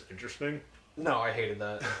match was interesting. No, I hated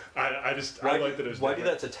that. I like that it was Why do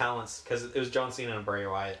different. that to talents? Because it was John Cena and Bray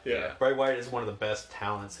Wyatt. Yeah. Bray Wyatt is one of the best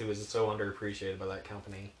talents who is so underappreciated by that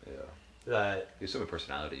company. Yeah. That There's so many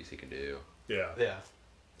personalities he can do. Yeah. yeah.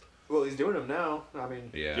 Well, he's doing them now. I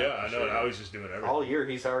mean, Yeah. Yeah, I for know. sure. Now he's just doing everything. all year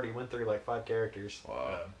he's already went through like 5 characters.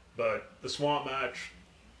 Wow. But the Swamp match,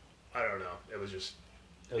 I don't know. It was just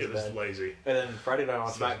It was bad. lazy. And then Friday night on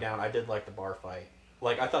SmackDown, I did like the bar fight.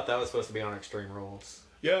 Like I thought that was supposed to be on Extreme Rules,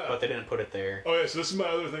 Yeah. but they didn't put it there. Oh yeah, so this is my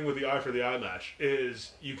other thing with the Eye for the Eye match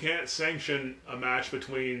is you can't sanction a match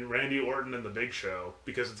between Randy Orton and the Big Show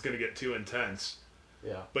because it's going to get too intense.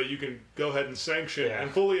 Yeah. But you can go ahead and sanction Yeah. and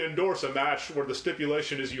fully endorse a match where the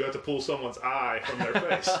stipulation is you have to pull someone's eye from their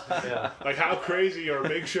face. Yeah. Like how crazy are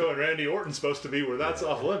Big Show and Randy Orton supposed to be where that's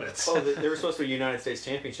off limits? Oh, they were supposed to be a United States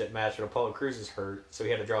Championship match, but Apollo Crews is hurt, so he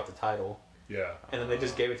had to drop the title, Yeah. and then they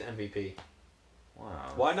just gave it to MVP.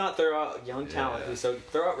 Wow. Why not throw out young talent? Yeah. So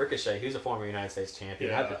throw out Ricochet, who's a former United States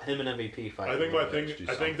champion. Yeah. Have him and MVP fight. I think my thing. Let's do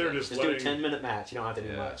I think they're something. just Just do a letting. 10-minute match. You don't have to do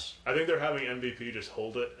Yeah. much. I think they're having MVP just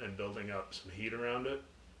hold it and building up some heat around it,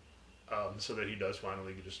 so that he does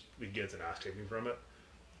finally he gets an ass kicking from it.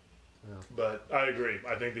 Yeah. But I agree.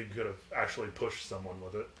 I think they could have actually pushed someone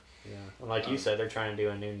with it. Yeah, and like you said, they're trying to do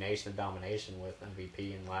a new Nation of Domination with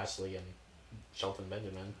MVP and Lashley and Shelton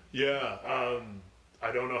Benjamin. Yeah.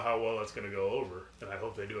 I don't know how well that's going to go over, and I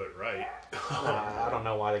hope they do it right. I don't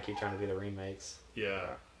know why they keep trying to do the remakes. Yeah.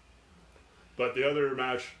 But the other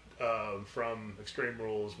match from Extreme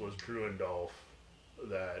Rules was Drew and Dolph.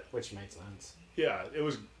 Which made sense. Yeah, it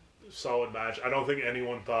was a solid match. I don't think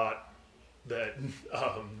anyone thought that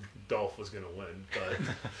Dolph was going to win,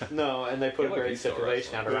 but No, and they put a Like great he's still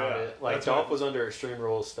stipulation out around Yeah, it. Like that's Dolph right. was under Extreme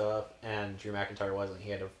Rules stuff, and Drew McIntyre wasn't. He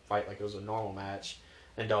had to fight like it was a normal match,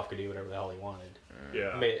 and Dolph could do whatever the hell he wanted. yeah.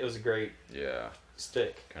 I mean, it was a great Yeah.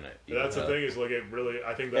 stick. Kind of. That's the thing is like it really.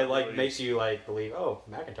 I think that It like really, makes you like believe, oh,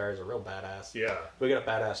 McIntyre's a real badass. Yeah, We got a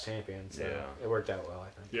badass champion, so Yeah. it worked out well, I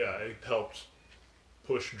think. yeah. It helped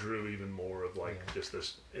push Drew even more of like Yeah. just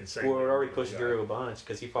this insane. Well, it already pushed guy. Drew a bunch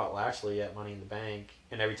because he fought Lashley at Money in the Bank,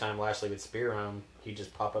 and every time Lashley would spear him, he'd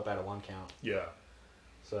just pop up at a 1 count. Yeah,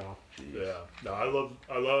 So yeah. No, I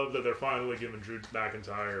love that they're finally giving Drew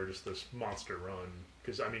McIntyre just this monster run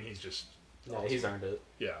because I mean he's just yeah, he's earned it.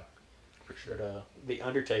 yeah. For sure. But the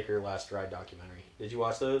Undertaker Last Ride documentary. Did you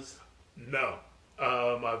watch those? No,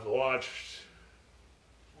 I've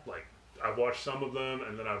watched some of them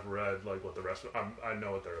and then I've read like what the rest of I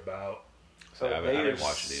know what they're about. So I they haven't are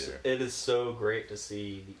watched it either. It is so great to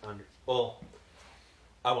see the Well,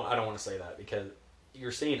 I don't want to say that because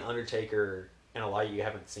you're seeing Undertaker in a light you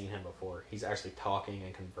haven't seen him before. He's actually talking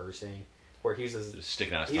and conversing, where he's Just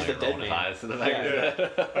sticking out his He's tongue the and rolling dead his man. eyes to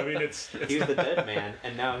the back. Yeah, I mean it's he's the dead man,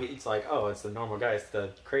 and now he's like, oh, it's the normal guy. It's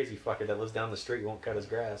the crazy fucker that lives down the street won't cut his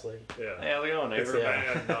grass. Like, yeah. Hey, how's it going, It's neighbor? the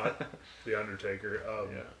Yeah. man, not the Undertaker.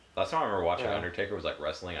 Yeah. Last time I remember watching Yeah. Undertaker was like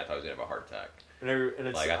wrestling. I thought he was gonna have a heart attack. and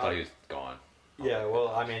it's Like I thought he was gone. Yeah, well,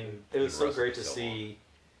 I mean, it was He's so wrestled great to for so see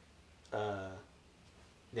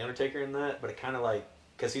the Undertaker in that, but it kind of like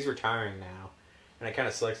because he's retiring now, and it kind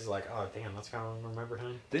of sucks. It's like, oh damn, that's kind of remember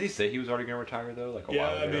him. Did he say he was already gonna retire though? Like a Yeah,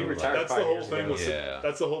 while I ago. mean, He Like- retired that's the 5 whole years thing. ago. With Yeah.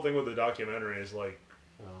 that's the whole thing with the documentary is like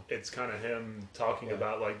Oh. it's kind of him talking Yeah.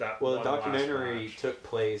 about like that. Well, the one last documentary match. took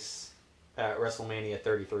place at WrestleMania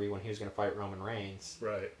 33 when he was going to fight Roman Reigns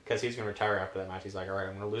Right. because he was going to retire after that match. He's like, all right,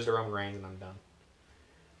 I'm going to lose to Roman Reigns and I'm done.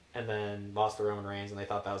 And then lost to Roman Reigns, and they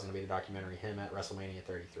thought that was going to be the documentary, him at WrestleMania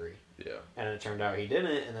 33. Yeah. And it turned out he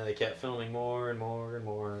didn't, and then they kept filming more and more and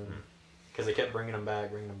more because they kept bringing him back.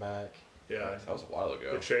 Yeah. That was a while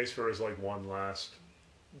ago. The chase for his like one last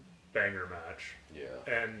banger match, Yeah.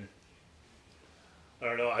 and I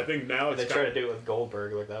don't know. I think now They it's tried to kind do it with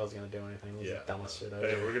Goldberg, like that was going to do anything. It was Yeah. the dumbest shit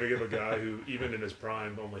hey, ever. we're gonna give a guy who even in his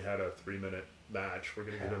prime only had a 3-minute match. We're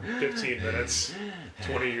gonna give him 15 minutes.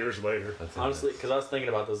 20 years later. That's Honestly, because I was thinking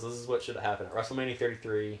about this is what should have happened. At WrestleMania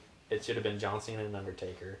 33, it should have been John Cena and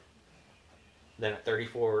Undertaker. Then at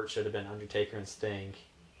 34, it should have been Undertaker and Sting.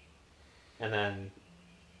 And then,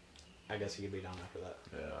 I guess he could be done after that.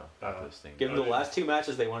 Yeah. After this thing. Give them the yeah. last 2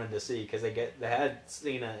 matches they wanted to see, because they had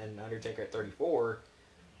Cena and Undertaker at 34,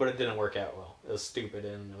 but it didn't work out well. It was stupid,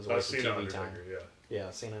 and it was a waste of Cena TV Undertaker, time. yeah. Yeah,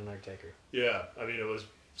 Cena and Undertaker. Yeah, I mean it was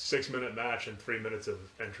 6-minute match and 3 minutes of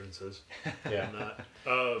entrances. Yeah. And that.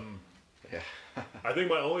 Yeah. I think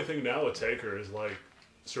my only thing now with Taker is like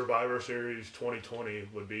Survivor Series 2020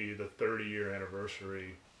 would be the 30-year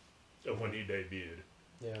anniversary of when he debuted.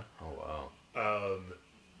 Yeah. Oh wow.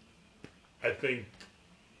 I think,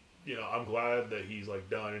 I'm glad that he's like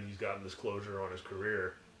done and he's gotten this closure on his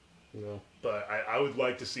career. Yeah. But I would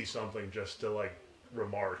like to see something just to like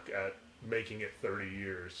remark at making it 30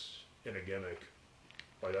 years in a gimmick.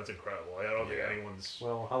 Like that's incredible. I don't think Yeah. anyone's.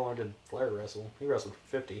 Well, how long did Flair wrestle? He wrestled for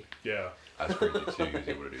 50. Yeah. That's crazy too. He was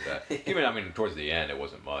able to do that. Even I mean, towards the end, it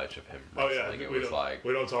wasn't much of him Oh wrestling. yeah. It was like,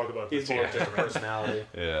 we don't talk about He's this. more of just a personality.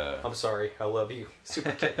 yeah. I'm sorry, I love you.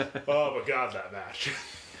 Super kick. Oh, but God, that match.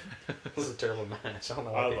 It was a terrible match. I don't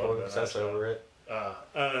know I why people love are that obsessed match, over it.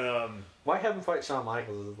 Why have him fight Shawn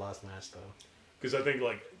Michaels as his last match, though? Because I think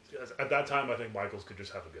like at that time, I think Michaels could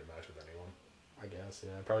just have a good match with anyone. I guess,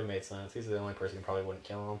 yeah. It probably made sense. He's the only person who probably wouldn't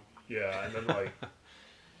kill him. Yeah, and then like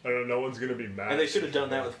I don't know, no one's gonna be mad. And they should have done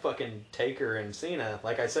that with fucking Taker and Cena.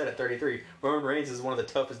 Like I said, at 33, Roman Reigns is one of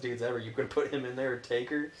the toughest dudes ever. You could put him in there,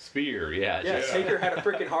 Taker. Spear. Yeah. Yeah, just- Taker had a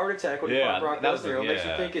freaking heart attack when he Yeah, fought Brock that was Lesnar. It makes you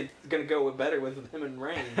yeah. think it's going to go better with him and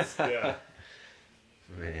Reigns. Yeah,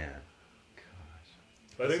 Man.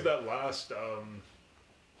 I think that last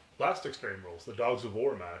Extreme Rules, the Dogs of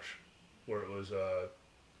War match, where it was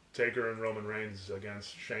Taker and Roman Reigns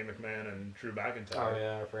against Shane McMahon and Drew McIntyre. Oh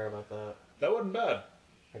yeah, I forgot about that. That wasn't bad.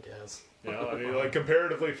 I guess. You know, I mean, like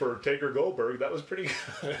comparatively for Taker Goldberg, that was pretty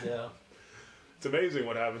good. Yeah. It's amazing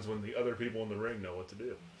what happens when the other people in the ring know what to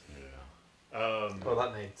do. Yeah. Well,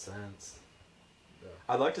 that made sense. Yeah.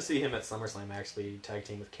 I'd like to see him at SummerSlam actually tag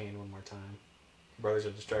team with Kane one more time. Brothers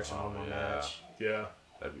of Destruction one more match. Yeah.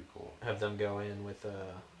 That'd be cool. Have them go in with I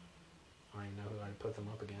don't even know who I'd put them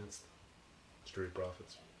up against. Street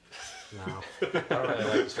Profits. No. I don't really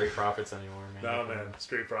like the Street Profits anymore, man. No, man.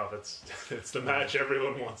 Street Profits. It's the match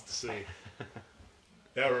everyone wants to see.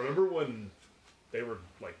 Yeah, remember when they were,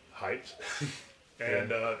 like, hyped? And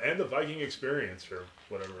the Viking Experience, or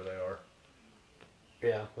whatever they are.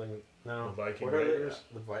 Yeah, no. The Viking What are they? Raiders?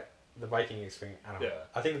 The Viking Experience. I don't know. Yeah.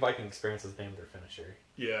 I think the Viking Experience is the name of their finisher.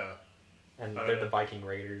 Yeah. And they're the Viking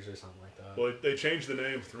Raiders or something like that. Well, they changed the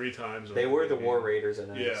name 3 times. They were the War Raiders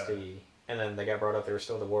in Yeah. NXT. And then they got brought up, they were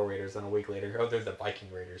still the War Raiders. Then a week later, oh, they're the Viking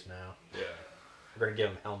Raiders now. Yeah. We're going to give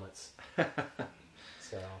them helmets.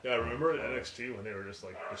 So. Yeah, I remember at NXT when they were just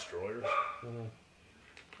like destroyers.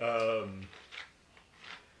 Mm-hmm.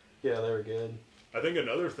 Yeah, they were good. I think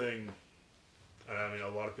another thing, and I mean, a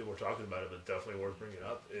lot of people are talking about it, but definitely worth bringing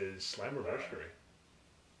up, is Slammiversary.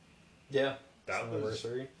 Yeah. That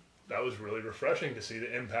Slammiversary. That was really refreshing to see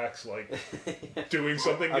the Impact's like doing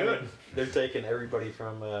something I good. mean, they're taking everybody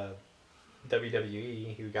from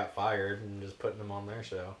WWE who got fired and just putting them on their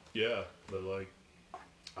show. Yeah, but like,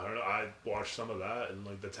 I don't know. I watched some of that, and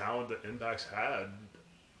like the talent that Impact's had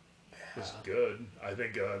was good. I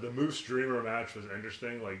think the Moose Dreamer match was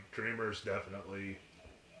interesting. Like Dreamer's definitely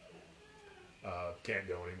can't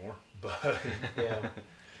go anymore, but Yeah.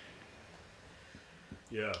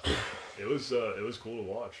 yeah, it was cool to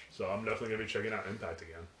watch. So I'm definitely gonna be checking out Impact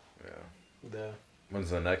again. Yeah. When's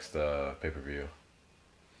the next pay-per-view?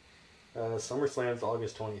 SummerSlam's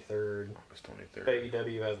August 23rd. August 23rd.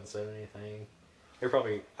 AEW hasn't said anything. They're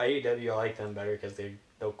probably AEW. I like them better because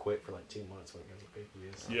they'll quit for like 2 months when it goes to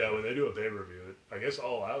pay-per-views. Yeah, when they do a pay-per-view, I guess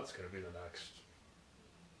All Out's gonna be the next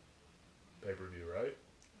pay-per-view, right?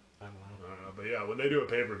 I don't know. But yeah, when they do a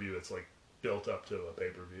pay-per-view, it's like built up to a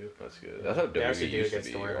pay-per-view. That's good. That's how They actually WWE do used a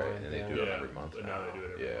to good be, right? storyline, And they yeah. do it Yeah, every month but now. now they do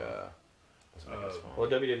it every yeah. month. That's what makes it fun. Well,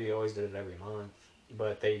 WWE always did it every month,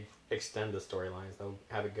 but they extend the storylines. They'll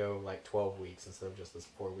have it go like 12 weeks instead of just this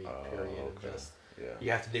 4-week period. okay. Of just Yeah.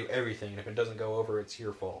 you have to do everything, and if it doesn't go over, it's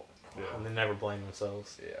your fault. Yeah. And they never blame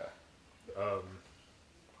themselves. Yeah. Um,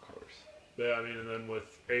 Of course. yeah, I mean, and then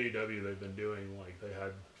with AEW, they've been doing like they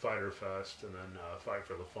had Fighter Fest and then Fight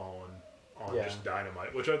for the Fallen on Yeah. just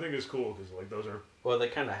Dynamite, which I think is cool because like those are Well, they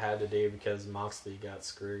kind of had to do because Moxley got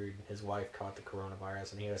screwed. His wife caught the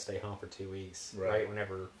coronavirus, and he had to stay home for 2 weeks. Right.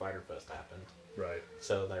 Whenever Fighter Fest happened. right.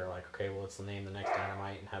 So they're like, okay, well, let's name the next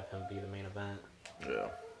Dynamite and have him be the main event. Yeah.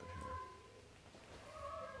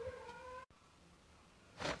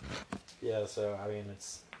 Yeah, so I mean,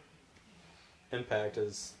 Impact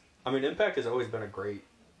has always been a great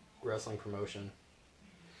wrestling promotion,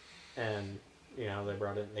 and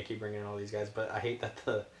they keep bringing in all these guys, but I hate that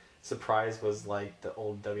the surprise was like the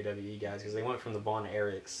old WWE guys because they went from the Von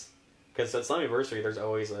Erichs, because at Slammiversary there's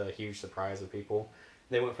always a huge surprise with people.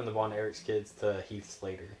 They went from the Von Erichs kids to Heath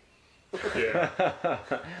Slater. Yeah,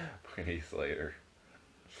 Heath Slater.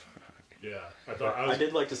 yeah. I I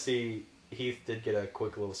did like to see Heath did get a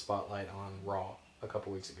quick little spotlight on Raw a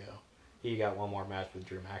couple weeks ago. He got one more match with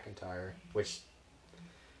Drew McIntyre, which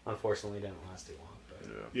unfortunately didn't last too long.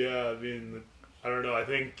 But. Yeah, I mean, I don't know. I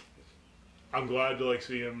think I'm glad to like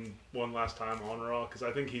see him one last time on Raw because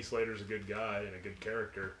I think Heath Slater's a good guy and a good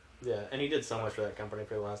character. Yeah, and he did so much for that company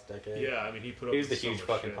for the last decade. Yeah, I mean, he put up. He was the with so huge much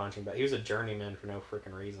fucking shit. punching bag. He was a journeyman for no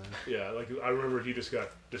freaking reason. Yeah, like I remember he just got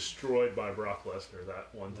destroyed by Brock Lesnar that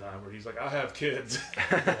one time where he's like, "I have kids."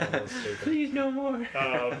 Yeah, that was stupid. Please no more.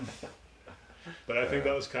 But I think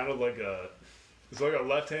that was kind of like it's like a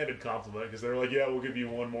left-handed compliment because they're like, "Yeah, we'll give you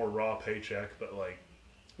one more Raw paycheck, but like,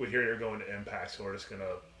 we hear you're going to Impact, so we're just gonna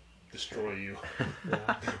destroy you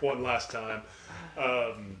Yeah. one last time."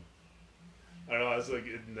 I don't know. I was like,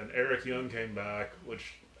 and then Eric Young came back,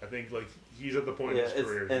 which I think like he's at the point Yeah, in his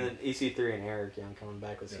career. and then EC3 and Eric Young coming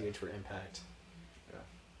back was Yeah. huge for Impact.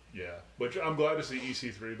 Yeah, which I'm glad to see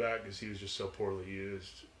EC3 back because he was just so poorly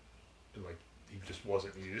used, and like he just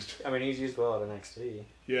wasn't used. I mean, he's used well at NXT.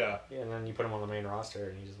 Yeah, Yeah, and then you put him on the main roster,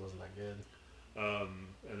 and he just wasn't that good.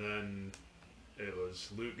 and then it was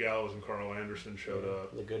Luke Gallows and Carl Anderson showed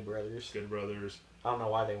up. The Good Brothers. Good Brothers. I don't know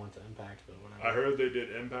why they went to Impact, but whatever. I heard they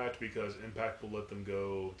did Impact because Impact will let them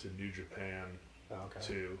go to New Japan Oh, okay.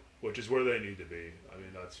 too, which is where they need to be. I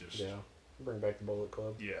mean, that's just Yeah. Bring back the Bullet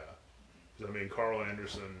Club. yeah. 'Cause, I mean, Carl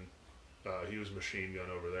Anderson He was Machine Gun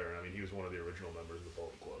over there. I mean, he was one of the original members of the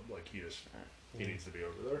Bullet Club. Like, he needs to be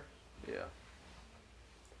over there. Yeah.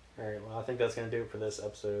 All right. Well, I think that's going to do it for this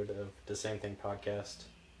episode of the Same Thing podcast.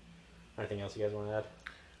 Anything else you guys want to add?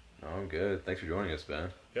 No, I'm good. Thanks for joining us, Ben.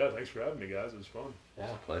 Yeah, thanks for having me, guys. It was fun. Yeah.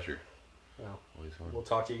 It's a pleasure. Well, Always fun. we'll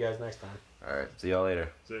talk to you guys next time. All right. See y'all later.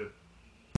 See you.